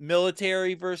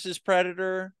 military versus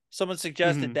Predator. Someone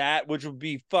suggested Mhm. that, which would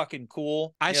be fucking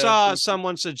cool. I You know, saw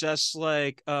someone suggest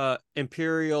like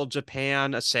Imperial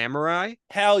Japan, a samurai.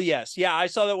 hell yes. Yeah, I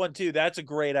saw that one too. That's a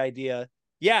great idea.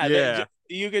 Yeah, Yeah.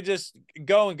 you could just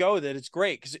go with it. It's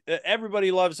great because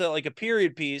everybody loves like a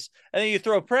period piece, and then you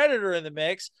throw Predator in the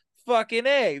mix. Fucking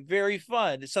a, very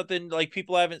fun. It's something like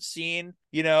people haven't seen.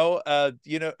 They have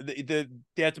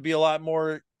to be a lot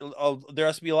more. There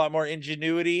has to be a lot more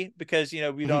ingenuity because we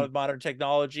don't Mhm. have modern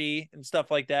technology and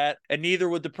stuff like that, and neither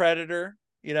would the Predator.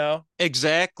 You know,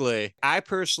 Exactly. I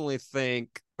personally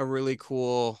think a really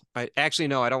cool. I actually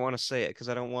no, I don't want to say it because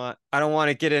I don't want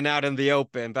to get it out in the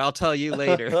open, but I'll tell you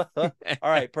later. all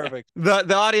right, perfect.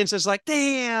 The audience is like,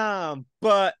 damn,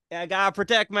 but I gotta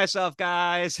protect myself,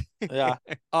 guys. Yeah,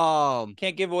 Um,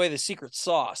 can't give away the secret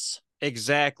sauce.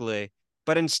 exactly.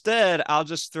 But instead, I'll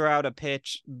just throw out a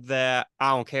pitch that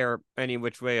I don't care any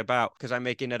which way about because I'm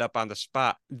making it up on the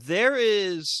spot. There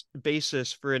is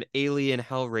basis for an Alien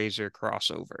Hellraiser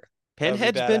crossover. That would be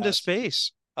Pinhead's been to badass.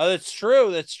 space. Oh, that's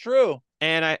true. That's true.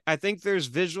 And I think there's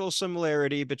visual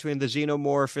similarity between the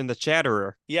Xenomorph and the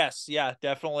Chatterer. Yes, yeah,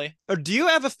 definitely. Or do you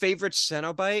have a favorite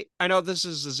Cenobite? I know this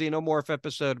is a Xenomorph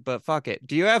episode, but fuck it.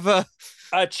 Do you have a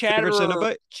favorite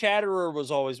Cenobite? Chatterer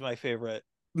was always my favorite.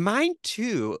 Mine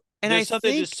too. And There's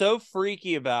something just so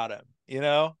freaky about him, you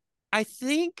know? I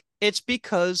think it's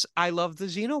because I love the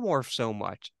Xenomorph so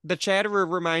much. The Chatterer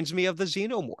reminds me of the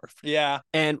Xenomorph. Yeah.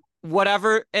 And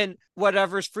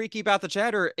whatever's freaky about the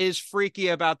Chatterer is freaky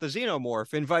about the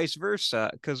Xenomorph and vice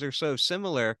versa because they're so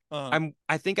similar. I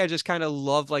think I just kind of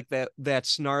love like that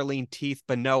snarling teeth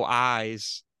but no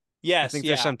eyes. I Yes, think yeah.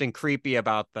 there's something creepy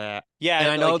about that. Yeah, And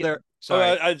I know like, they're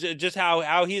sorry. just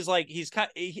how he's like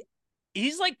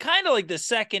he's like kind of like the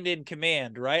second in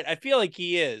command, right? I feel like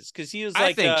he is because he was I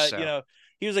like think so.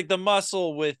 he was like the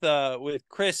muscle with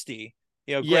Christy,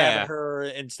 grabbing Yeah. her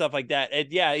and stuff like that.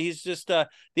 And yeah, he's just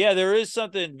yeah, there is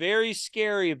something very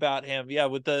scary about him. Yeah,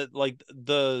 with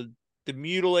the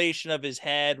mutilation of his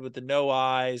head with the no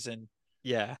eyes and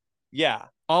Yeah. yeah.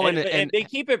 Oh, And they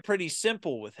keep it pretty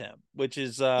simple with him, which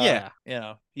is yeah.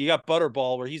 you got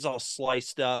Butterball where he's all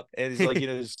sliced up and he's like,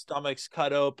 his stomach's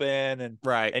cut open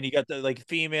Right. and you got the like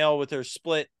female with her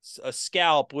split a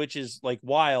scalp, which is like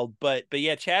wild, but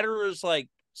yeah, Chatterer is like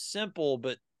simple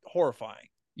but horrifying.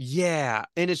 Yeah,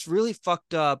 and it's really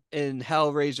fucked up in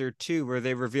Hellraiser 2 where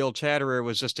they reveal Chatterer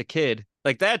was just a kid.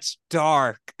 Like that's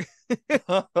dark.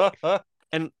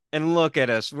 And look at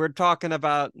us. We're talking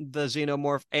about the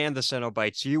Xenomorph and the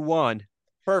Cenobites. You won.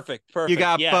 Perfect. You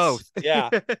got Yes. both. Yeah.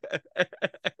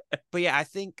 But yeah, I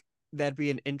think that'd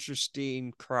be an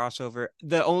interesting crossover.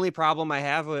 The only problem I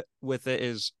have with it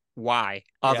is why,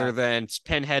 other than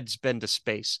Pinhead's been to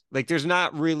space. Like there's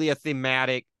not really a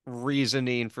thematic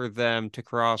reasoning for them to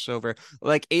cross over.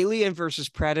 Like Alien versus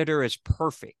Predator is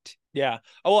perfect. Yeah.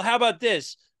 Oh, well, how about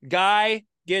this? Guy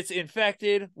gets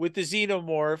infected with the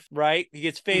xenomorph, right? He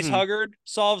gets face huggered,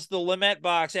 solves the Lament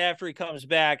box after he comes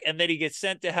back, and then he gets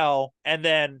sent to hell, and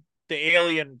then the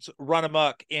aliens run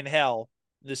amok in hell.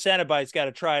 The Cenobites got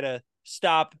to try to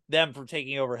stop them from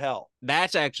taking over hell.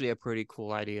 That's actually a pretty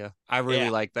cool idea. I really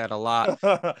like that a lot.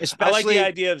 I like the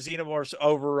idea of xenomorphs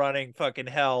overrunning fucking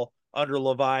hell under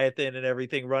Leviathan and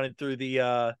everything, running through the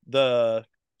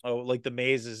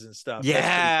mazes and stuff. Yeah.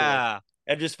 That's pretty cool.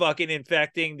 And just fucking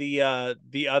infecting the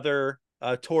other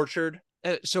tortured.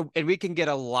 And we can get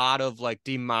a lot of like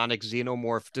demonic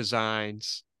xenomorph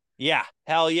designs. Yeah,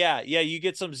 hell yeah. Yeah, you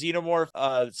get some xenomorph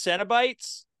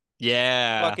Cenobites.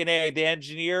 Yeah. Fucking A, the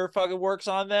engineer fucking works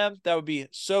on them. That would be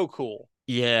so cool.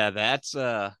 Yeah, that's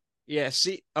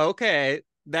see, okay.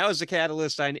 That was the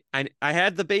catalyst. I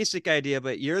had the basic idea,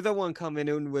 but you're the one coming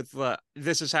in with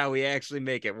this is how we actually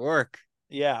make it work.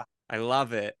 Yeah. I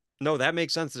love it. No, that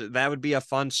makes sense. That would be a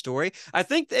fun story. I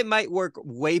think it might work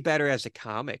way better as a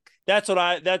comic. That's how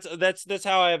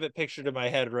I have it pictured in my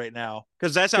head right now.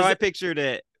 Because that's how I pictured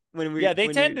it They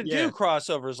tend to do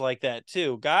crossovers like that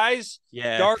too. Guys,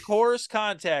 yeah. Dark Horse,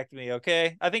 contact me,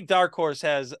 okay? I think Dark Horse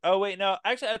has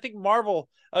I think Marvel.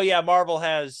 Oh yeah, Marvel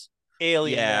has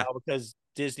Alien now because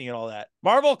Disney and all that.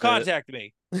 Marvel, contact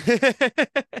me.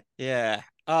 Yeah.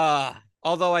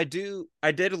 Although I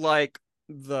did like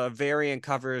the variant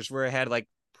covers where it had like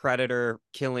Predator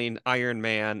killing Iron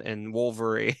Man and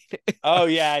Wolverine. Oh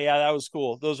yeah, that was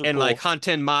cool. Those are and cool. like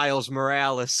hunting Miles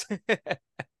Morales.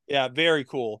 Yeah, very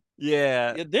cool.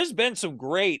 Yeah. There's been some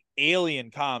great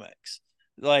Alien comics.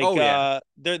 Like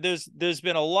there's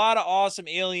been a lot of awesome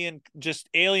Alien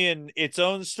its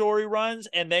own story runs,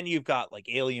 and then you've got like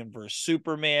Alien versus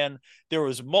Superman. There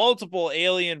was multiple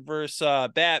Alien versus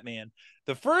Batman.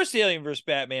 The first Alien vs.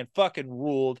 Batman fucking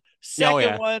ruled.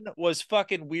 Second one was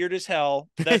fucking weird as hell.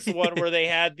 That's the one where they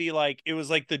had it was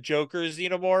like the Joker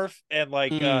xenomorph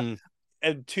and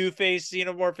and Two-Face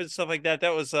xenomorph and stuff like that.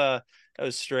 That was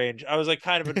strange. I was like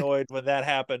kind of annoyed when that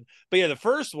happened. But yeah, the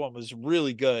first one was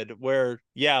really good where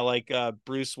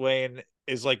Bruce Wayne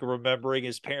is like remembering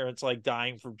his parents like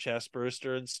dying from chest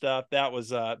burster and stuff. That was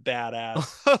badass.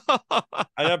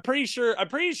 I'm pretty sure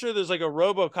there's like a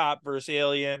RoboCop versus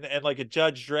Alien and like a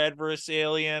Judge Dredd versus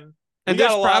Alien. And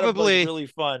there's probably really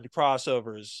fun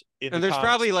crossovers and there's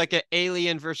probably like an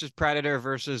Alien versus Predator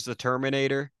versus the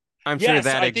Terminator. I'm sure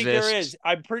that exists. I think there is.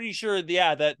 I'm pretty sure,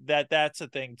 that's a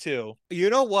thing too. You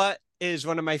know what is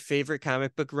one of my favorite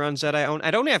comic book runs that I own?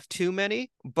 I don't have too many,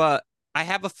 but I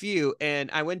have a few. And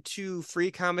I went to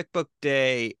Free Comic Book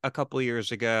Day a couple of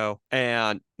years ago,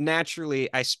 and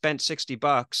naturally, I spent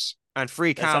 $60 on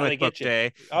Free Comic Book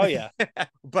Day. Oh yeah,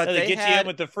 but they get you in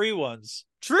with the free ones.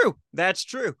 True, that's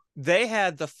true. They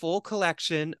had the full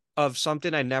collection of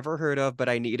something I never heard of, but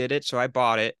I needed it, so I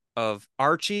bought it. Of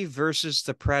Archie versus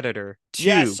the Predator 2.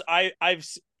 Yes, I've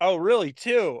really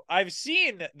 2. I've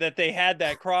seen that they had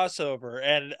that crossover,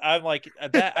 and I'm like,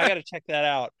 that I gotta check that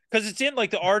out because it's in like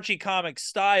the Archie comic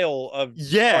style of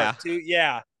part 2.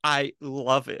 Yeah, I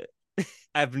love it.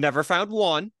 I've never found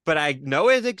one, but I know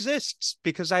it exists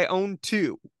because I own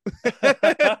 2.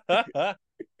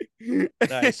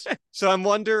 Nice. So I'm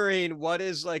wondering what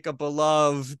is like a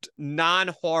beloved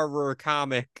non-horror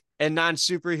comic and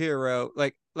non-superhero,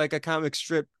 like a comic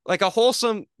strip, like a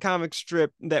wholesome comic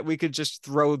strip that we could just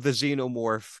throw the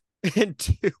Xenomorph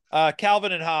into.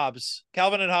 Calvin and Hobbes.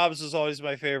 Calvin and Hobbes is always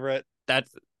my favorite.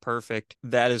 That's perfect.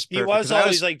 That is perfect. He was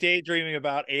always like daydreaming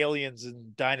about aliens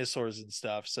and dinosaurs and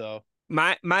stuff. So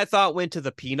my thought went to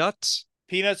the Peanuts.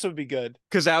 Peanuts would be good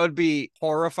because that would be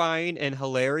horrifying and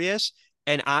hilarious.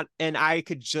 And I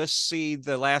could just see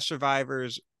the last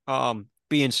survivors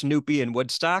being Snoopy and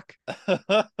Woodstock.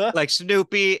 Like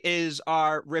Snoopy is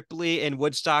our Ripley and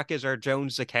Woodstock is our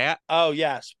Jones the cat. Oh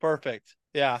yes, perfect.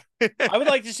 Yeah. I would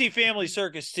like to see Family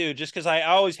Circus too, just because I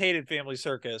always hated Family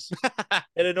Circus.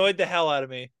 It annoyed the hell out of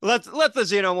me. Let the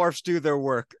Xenomorphs do their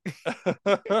work.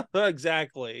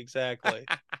 Exactly.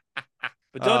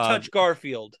 But don't touch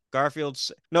Garfield.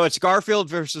 No, it's Garfield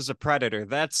versus a Predator.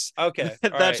 That's okay.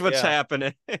 That's what's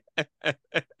happening.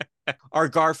 Our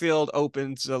Garfield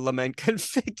opens a lament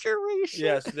configuration.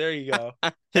 Yes, there you go.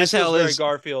 His hell is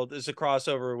Garfield is a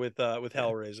crossover with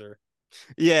Hellraiser.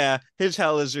 Yeah, his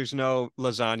hell is there's no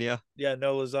lasagna. Yeah,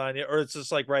 no lasagna, or it's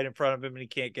just like right in front of him and he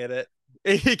can't get it.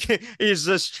 He's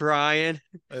just trying.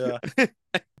 Yeah.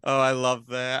 Oh, I love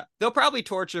that. They'll probably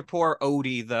torture poor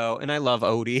Odie though, and I love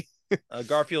Odie.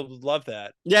 Garfield would love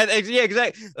that. Yeah,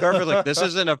 exactly. Garfield's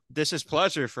like, this is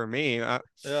pleasure for me.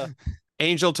 Yeah.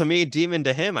 Angel to me, demon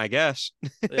to him, I guess.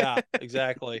 Yeah,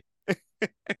 exactly.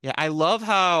 Yeah, I love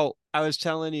how I was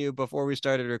telling you before we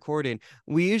started recording,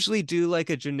 we usually do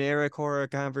like a generic horror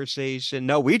conversation.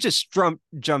 No, we just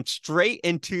jumped straight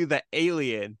into the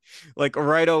alien, like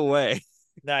right away.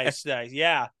 Nice.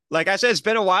 Yeah. Like I said, it's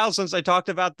been a while since I talked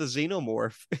about the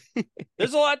Xenomorph.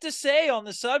 There's a lot to say on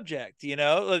the subject, you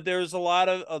know. There's a lot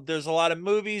of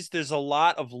movies, there's a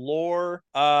lot of lore,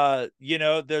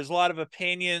 there's a lot of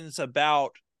opinions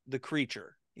about the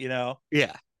creature, you know.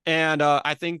 Yeah. And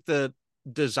I think the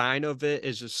design of it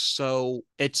is just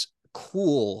it's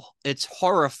cool, it's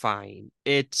horrifying,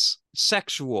 it's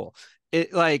sexual.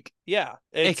 It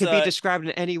could be described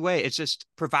in any way. It's just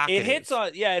provocative.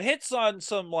 It hits on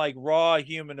some like raw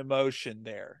human emotion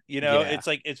there. You know, It's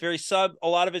like a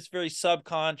lot of it's very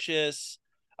subconscious.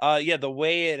 The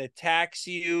way it attacks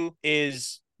you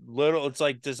is it's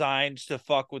like designed to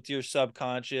fuck with your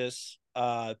subconscious.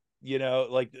 you know,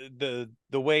 like the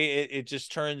way it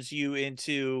just turns you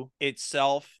into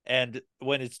itself, and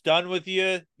when it's done with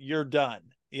you, you're done,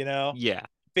 you know. Yeah.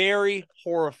 Very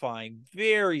horrifying,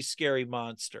 very scary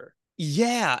monster.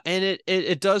 Yeah, and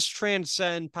it does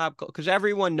transcend pop culture because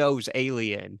everyone knows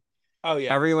Alien. Oh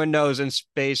yeah. Everyone knows in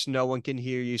space no one can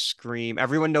hear you scream.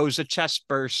 Everyone knows a chest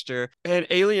burster. And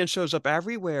Alien shows up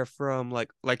everywhere from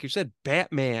like you said,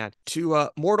 Batman to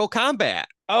Mortal Kombat.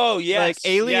 Oh Like yes,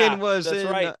 Alien yeah, was that's in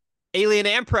right. Alien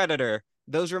and Predator.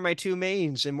 Those were my two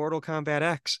mains in Mortal Kombat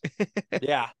X.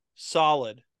 Yeah,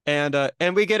 solid. And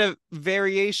we get a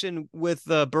variation with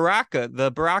the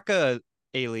Baraka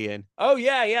alien. Oh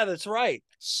yeah, yeah, that's right.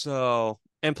 So,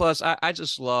 and plus, I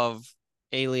just love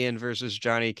Alien versus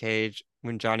Johnny Cage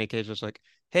when Johnny Cage was like,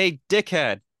 "Hey,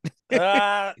 dickhead."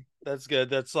 Ah, that's good.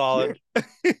 That's solid.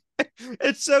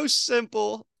 It's so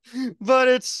simple, but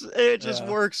it just Yeah.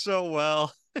 works so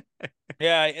well.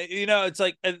 Yeah, you know, it's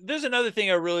like there's another thing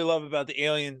I really love about the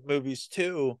Alien movies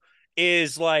too,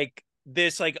 is like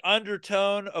this like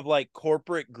undertone of like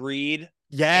corporate greed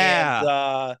and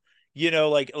Yeah. you know,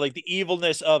 like the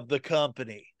evilness of the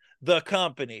company,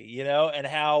 you know, and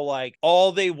how like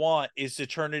all they want is to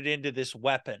turn it into this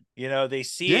weapon. You know, they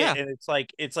see it Yeah. and it's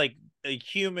like a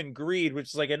human greed, which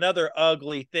is like another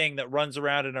ugly thing that runs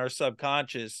around in our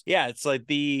subconscious. Yeah, it's like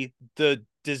the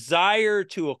desire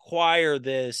to acquire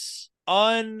this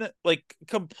like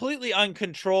completely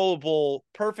uncontrollable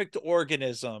perfect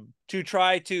organism to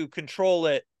try to control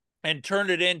it and turn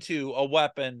it into a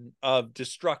weapon of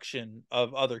destruction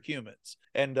of other humans.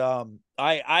 And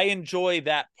I enjoy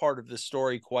that part of the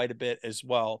story quite a bit as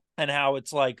well, and how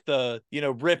it's like the, you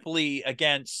know, Ripley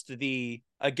against the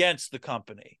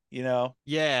company, you know.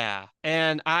 Yeah.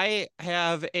 And I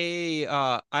have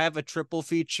a triple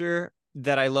feature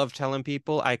that I love telling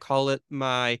people. I call it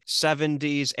my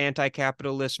 70s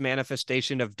anti-capitalist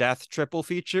manifestation of death triple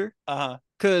feature. Uh-huh.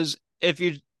 Because if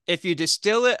you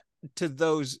distill it to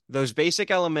those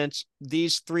basic elements,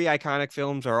 these three iconic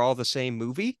films are all the same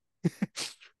movie.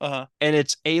 Uh-huh. And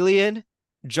it's Alien,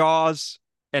 Jaws,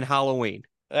 and Halloween.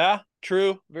 Yeah,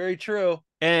 true, very true.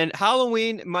 And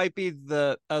Halloween might be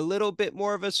a little bit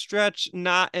more of a stretch.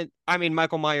 I mean,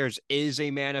 Michael Myers is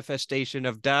a manifestation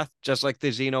of death, just like the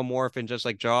xenomorph and just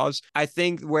like Jaws. I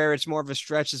think where it's more of a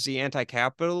stretch is the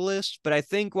anti-capitalist, but I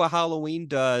think what Halloween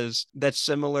does that's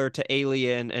similar to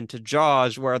Alien and to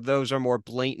Jaws, where those are more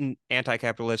blatant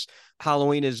anti-capitalist,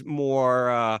 Halloween is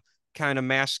more kind of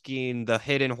masking the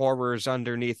hidden horrors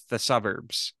underneath the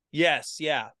suburbs Yes,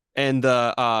 yeah. and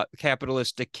the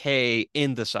capitalist decay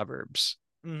in the suburbs.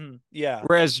 Yeah.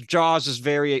 Whereas Jaws is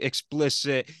very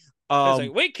explicit. It's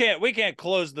like we can't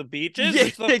close the beaches. Yeah,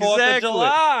 It's the 4th of exactly.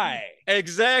 July.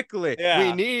 Exactly. We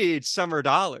Yeah. need summer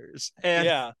dollars.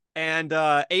 Yeah. And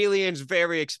Aliens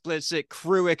very explicit,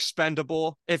 crew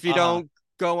expendable. If you Uh-huh. don't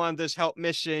go on this help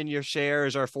mission, your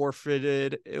shares are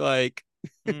forfeited. Like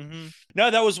No,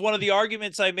 that was one of the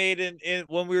arguments I made in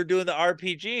when we were doing the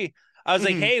RPG. I was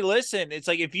like, hey, listen, it's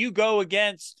like if you go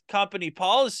against company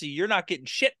policy, you're not getting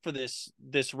shit for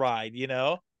this ride, you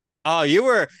know? Oh, you Do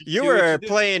what you were do.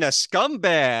 playing a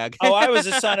scumbag. Oh, I was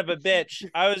a son of a bitch.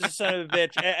 I was a son of a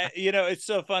bitch. You know, it's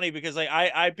so funny because like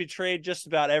I betrayed just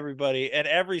about everybody, and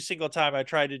every single time I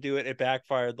tried to do it, it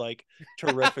backfired like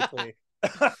terrifically.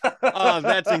 Oh,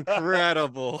 that's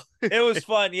incredible. It was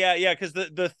fun. Yeah, because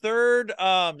the third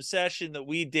session that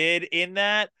we did in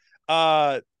that,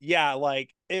 yeah, like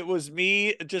it was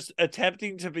me just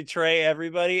attempting to betray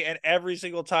everybody, and every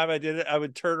single time I did it, I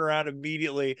would turn around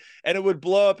immediately and it would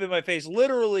blow up in my face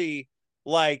literally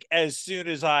like as soon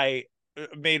as I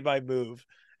made my move.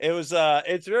 It was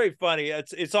it's very funny.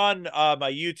 It's on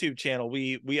my YouTube channel.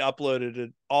 We uploaded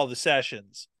it, all the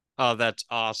sessions. Oh, that's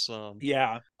awesome.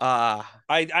 Yeah. Uh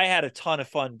I had a ton of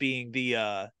fun being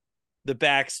the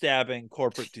backstabbing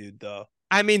corporate dude though.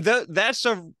 I mean, that's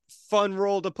a fun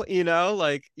role to play, you know,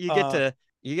 like you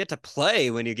get to play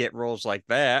when you get roles like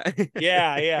that.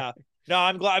 Yeah. No,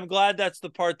 I'm glad that's the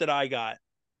part that I got.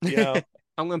 You know.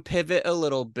 I'm going to pivot a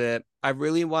little bit. I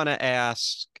really want to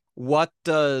ask, what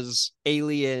does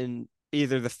Alien,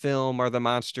 either the film or the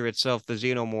monster itself, the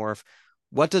xenomorph,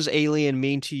 what does Alien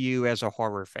mean to you as a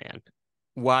horror fan?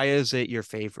 Why is it your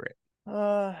favorite?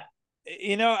 Uh,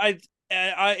 you know, I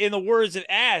in the words of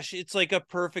Ash, it's like a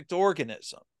perfect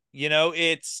organism. You know,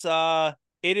 it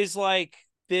is like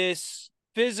this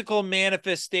physical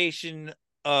manifestation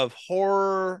of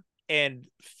horror and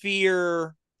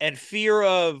fear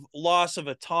of loss of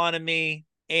autonomy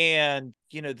and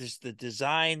there's the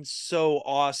design so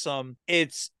awesome.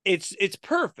 It's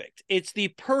perfect. It's the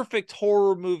perfect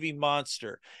horror movie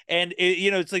monster, and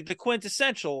it's like the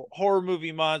quintessential horror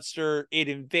movie monster. It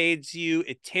invades you,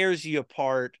 it tears you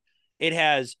apart, it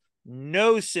has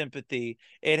no sympathy,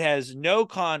 it has no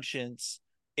conscience.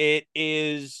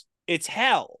 It's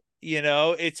hell.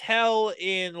 It's hell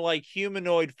in like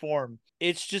humanoid form.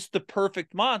 It's just the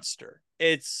perfect monster.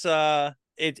 It's horror.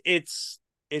 It's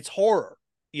horror.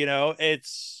 Yeah.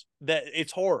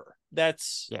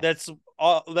 That's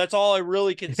all I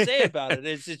really can say about it.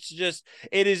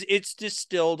 It's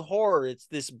distilled horror. It's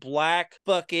this black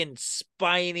fucking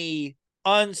spiny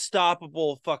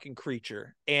unstoppable fucking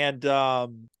creature, and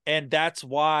that's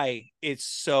why it's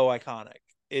so iconic,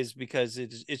 is because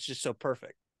it's just so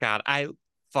perfect. God, I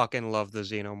fucking love the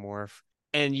xenomorph.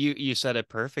 And you said it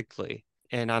perfectly.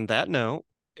 And on that note,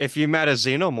 if you met a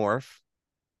xenomorph,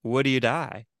 would you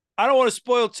die? I don't want to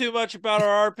spoil too much about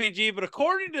our RPG, but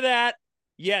according to that,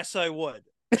 yes, I would.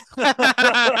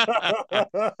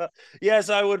 Yes,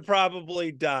 I would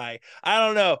probably die. I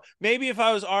don't know. Maybe if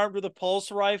I was armed with a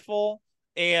pulse rifle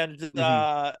and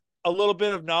a little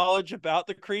bit of knowledge about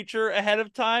the creature ahead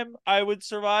of time, I would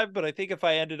survive. But I think if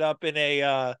I ended up in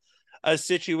a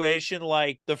situation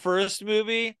like the first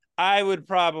movie, I would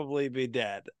probably be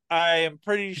dead. I am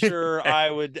pretty sure I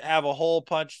would have a hole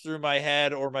punched through my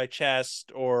head or my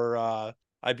chest, or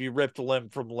I'd be ripped limb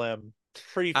from limb.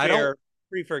 Pretty I don't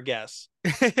fair guess.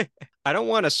 I don't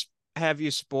want to have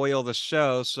you spoil the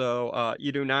show, so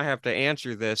you do not have to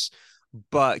answer this,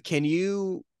 but can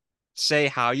you say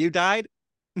how you died?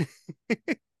 You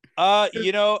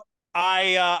know,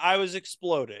 I was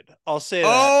exploded. I'll say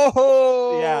that.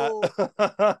 Yeah.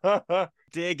 Oh,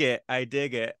 dig it. I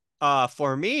dig it.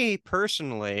 For me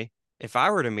personally, if I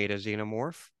were to meet a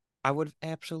xenomorph, I would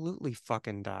absolutely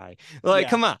fucking die. Like, Yeah.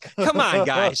 come on,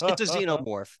 guys. It's a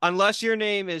xenomorph. Unless your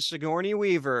name is Sigourney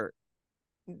Weaver,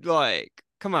 like,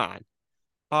 come on.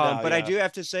 No, But I yeah. do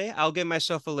have to say, I'll give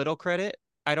myself a little credit.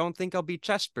 I don't think I'll be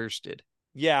chest bursted.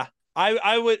 Yeah.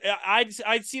 I'd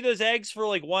see those eggs for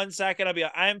like 1 second. I'd be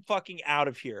like, I'm fucking out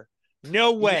of here.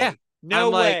 No Yeah, way. I'm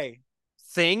No like, way.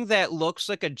 thing that looks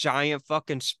like a giant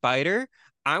fucking spider.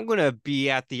 I'm gonna be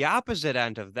at the opposite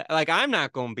end of that. Like, I'm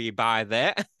not gonna be by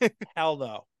that. Hell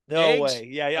no. No Eggs, way.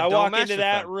 Yeah. I don't walk mess into with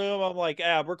that them. room. I'm like, we're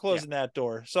Yeah, closing that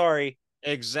door. Sorry.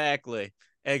 exactly.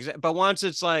 But once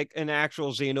it's like an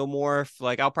actual xenomorph,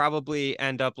 like I'll probably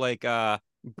end up like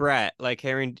Brett, like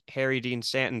Harry Dean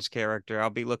Stanton's character. I'll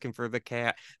be looking for the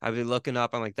cat. I'll be looking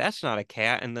up. I'm like, that's not a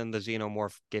cat, and then the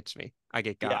xenomorph gets me. I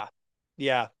get got. Yeah.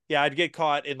 Yeah. Yeah. I'd get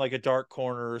caught in like a dark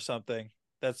corner or something.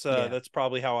 Yeah. That's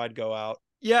probably how I'd go out.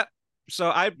 Yep.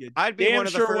 So You I'd be damn one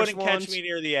of the sure first wouldn't catch ones. me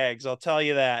near the eggs. I'll tell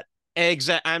you that.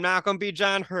 I'm not gonna be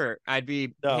John Hurt. I'd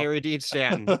be No. Harry Dean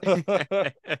Stanton.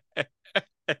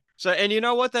 So, and you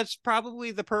know what? That's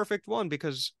probably the perfect one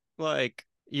because like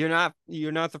you're not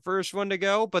the first one to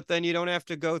go, but then you don't have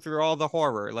to go through all the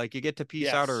horror. Like you get to peace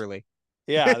out Yes. early.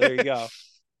 Yeah. There you go.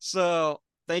 So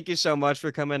thank you so much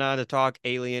for coming on to talk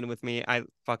Alien with me. I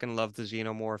fucking love the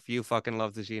xenomorph. You fucking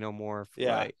love the xenomorph.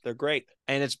 Yeah. Like, They're great.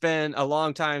 and it's been a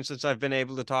long time since I've been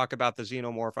able to talk about the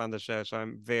xenomorph on the show. So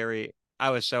I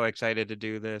was so excited to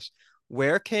do this.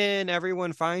 Where can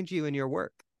everyone find you in your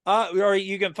work? All right,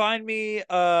 you can find me.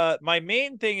 My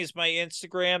main thing is my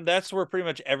Instagram. That's where pretty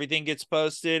much everything gets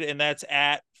posted, and that's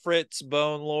at Fritz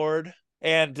Bone Lord.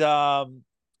 And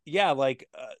yeah, like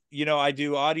I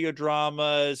do audio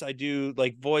dramas, I do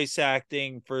like voice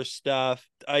acting for stuff.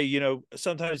 I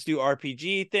sometimes do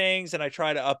RPG things, and I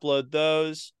try to upload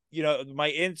those.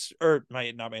 My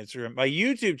Instagram, my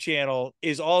YouTube channel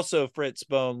is also Fritz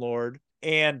Bone Lord,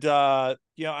 and I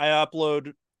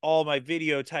upload all my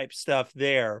video type stuff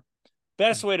there.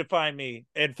 Best way to find me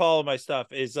and follow my stuff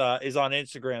is on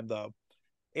Instagram though.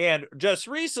 And just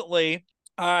recently,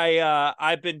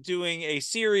 I've been doing a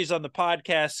series on the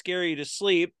podcast Scary to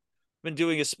Sleep. Been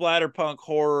doing a splatterpunk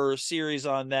horror series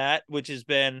on that, which has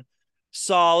been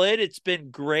solid. It's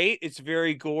been great. It's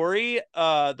very gory.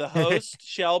 The host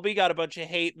Shelby got a bunch of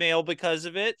hate mail because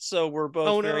of it, so we're both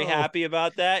Oh very no. happy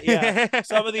about that. Yeah,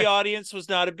 some of the audience was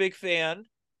not a big fan.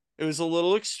 It was a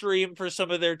little extreme for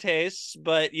some of their tastes,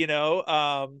 but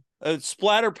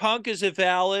splatterpunk is a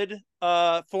valid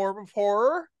form of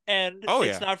horror, and Oh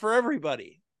it's yeah. not for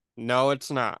everybody. No, it's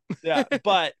not. Yeah,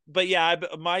 but yeah,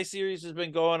 my series has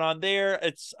been going on there.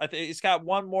 I think it's got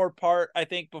one more part, I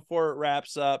think, before it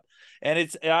wraps up, and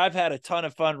I've had a ton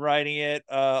of fun writing it.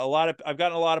 I've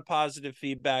gotten a lot of positive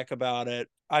feedback about it.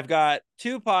 I've got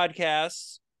two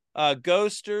podcasts,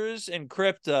 Ghosters and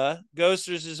Crypta.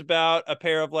 Ghosters is about a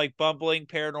pair of like bumbling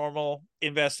paranormal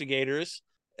investigators.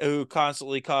 who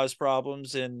constantly cause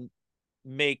problems and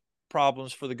make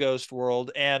problems for the ghost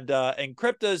world. And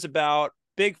Crypta is about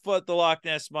Bigfoot, the Loch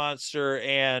Ness Monster,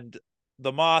 and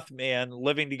the Mothman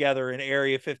living together in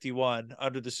Area 51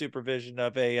 under the supervision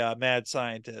of a mad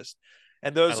scientist.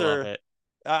 And those are,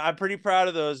 I'm pretty proud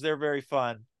of those. They're very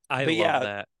fun. I love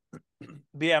that.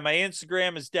 But yeah, my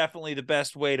Instagram is definitely the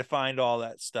best way to find all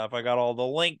that stuff. I got all the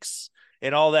links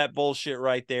and all that bullshit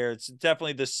right there. It's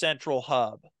definitely the central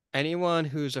hub. Anyone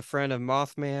who's a friend of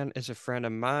Mothman is a friend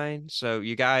of mine. So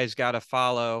you guys got to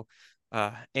follow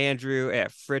Andrew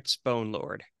at Fritz Bone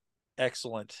Lord.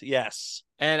 Excellent. Yes.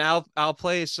 And I'll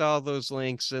place all those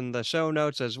links in the show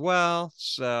notes as well.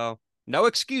 So no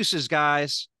excuses,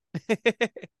 guys.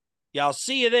 Yeah, I'll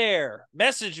see you there.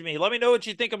 Message me. Let me know what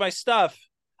you think of my stuff.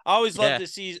 I always love to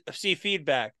see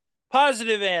feedback,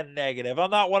 positive and negative. I'm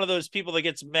not one of those people that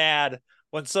gets mad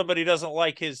when somebody doesn't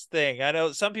like his thing. I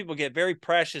know some people get very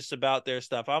precious about their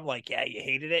stuff. I'm like, yeah, you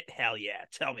hated it? Hell yeah.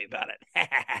 Tell me about it.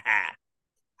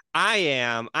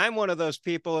 I'm one of those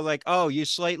people like, oh, you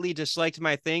slightly disliked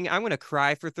my thing. I'm going to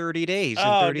cry for 30 days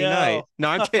and 30 nights. No,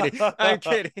 I'm kidding. I'm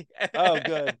kidding. Oh,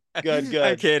 good.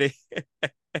 I'm kidding.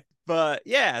 But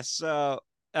yeah, so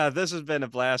this has been a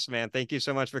blast, man. Thank you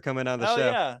so much for coming on the show.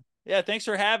 Yeah. Yeah. Thanks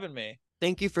for having me.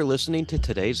 Thank you for listening to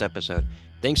today's episode.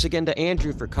 Thanks again to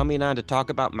Andrew for coming on to talk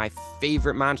about my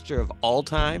favorite monster of all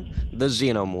time, the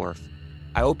Xenomorph.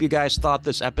 I hope you guys thought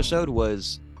this episode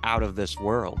was out of this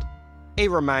world. A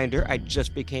reminder, I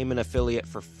just became an affiliate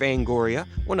for Fangoria,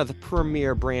 one of the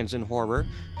premier brands in horror.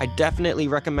 I definitely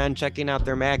recommend checking out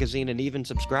their magazine and even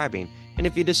subscribing. And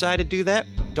if you decide to do that,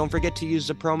 don't forget to use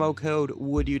the promo code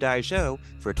Would-YOU-DIE-SHOW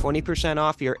for 20%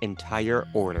 off your entire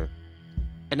order.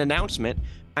 An announcement,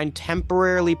 I'm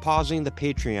temporarily pausing the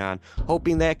Patreon,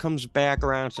 hoping that comes back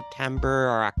around September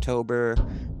or October.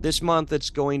 This month it's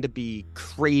going to be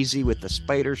crazy with the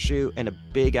spider shoot and a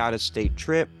big out-of-state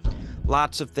trip.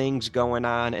 Lots of things going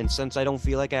on, and since I don't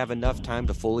feel like I have enough time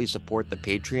to fully support the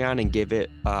Patreon and give it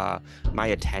my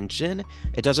attention,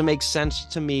 it doesn't make sense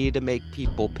to me to make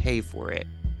people pay for it.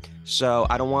 So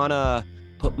I don't want to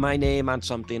put my name on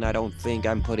something I don't think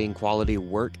I'm putting quality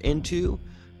work into,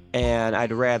 and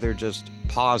I'd rather just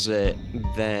pause it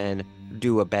than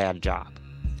do a bad job.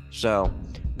 So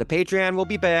the Patreon will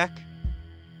be back.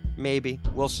 Maybe.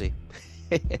 We'll see.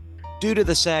 Due to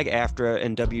the SAG-AFTRA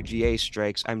and WGA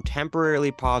strikes, I'm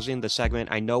temporarily pausing the segment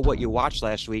I Know What You Watched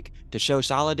Last Week to show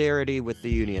solidarity with the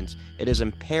unions. It is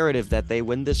imperative that they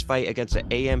win this fight against the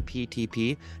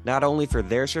AMPTP, not only for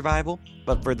their survival,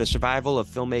 but for the survival of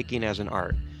filmmaking as an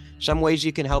art. Some ways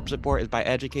you can help support is by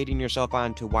educating yourself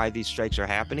on to why these strikes are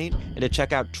happening and to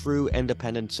check out true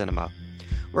independent cinema.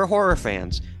 We're horror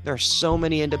fans. There are so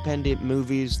many independent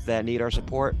movies that need our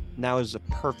support. Now is the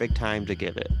perfect time to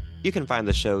give it. You can find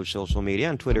the show's social media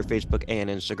on Twitter, Facebook, and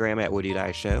Instagram at Would You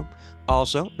Die Show.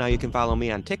 Also, now you can follow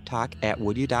me on TikTok at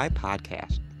Would You Die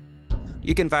Podcast.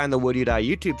 You can find the Would You Die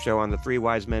YouTube show on the Three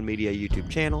Wise Men Media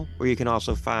YouTube channel, where you can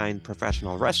also find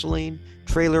professional wrestling,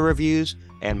 trailer reviews,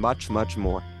 and much, much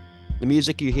more. The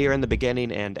music you hear in the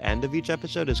beginning and end of each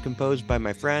episode is composed by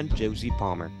my friend Josie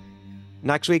Palmer.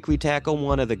 Next week, we tackle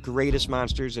one of the greatest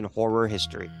monsters in horror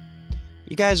history.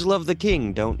 You guys love The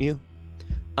King, don't you?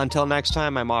 Until next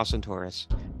time, I'm Austin Torres.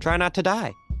 Try not to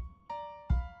die.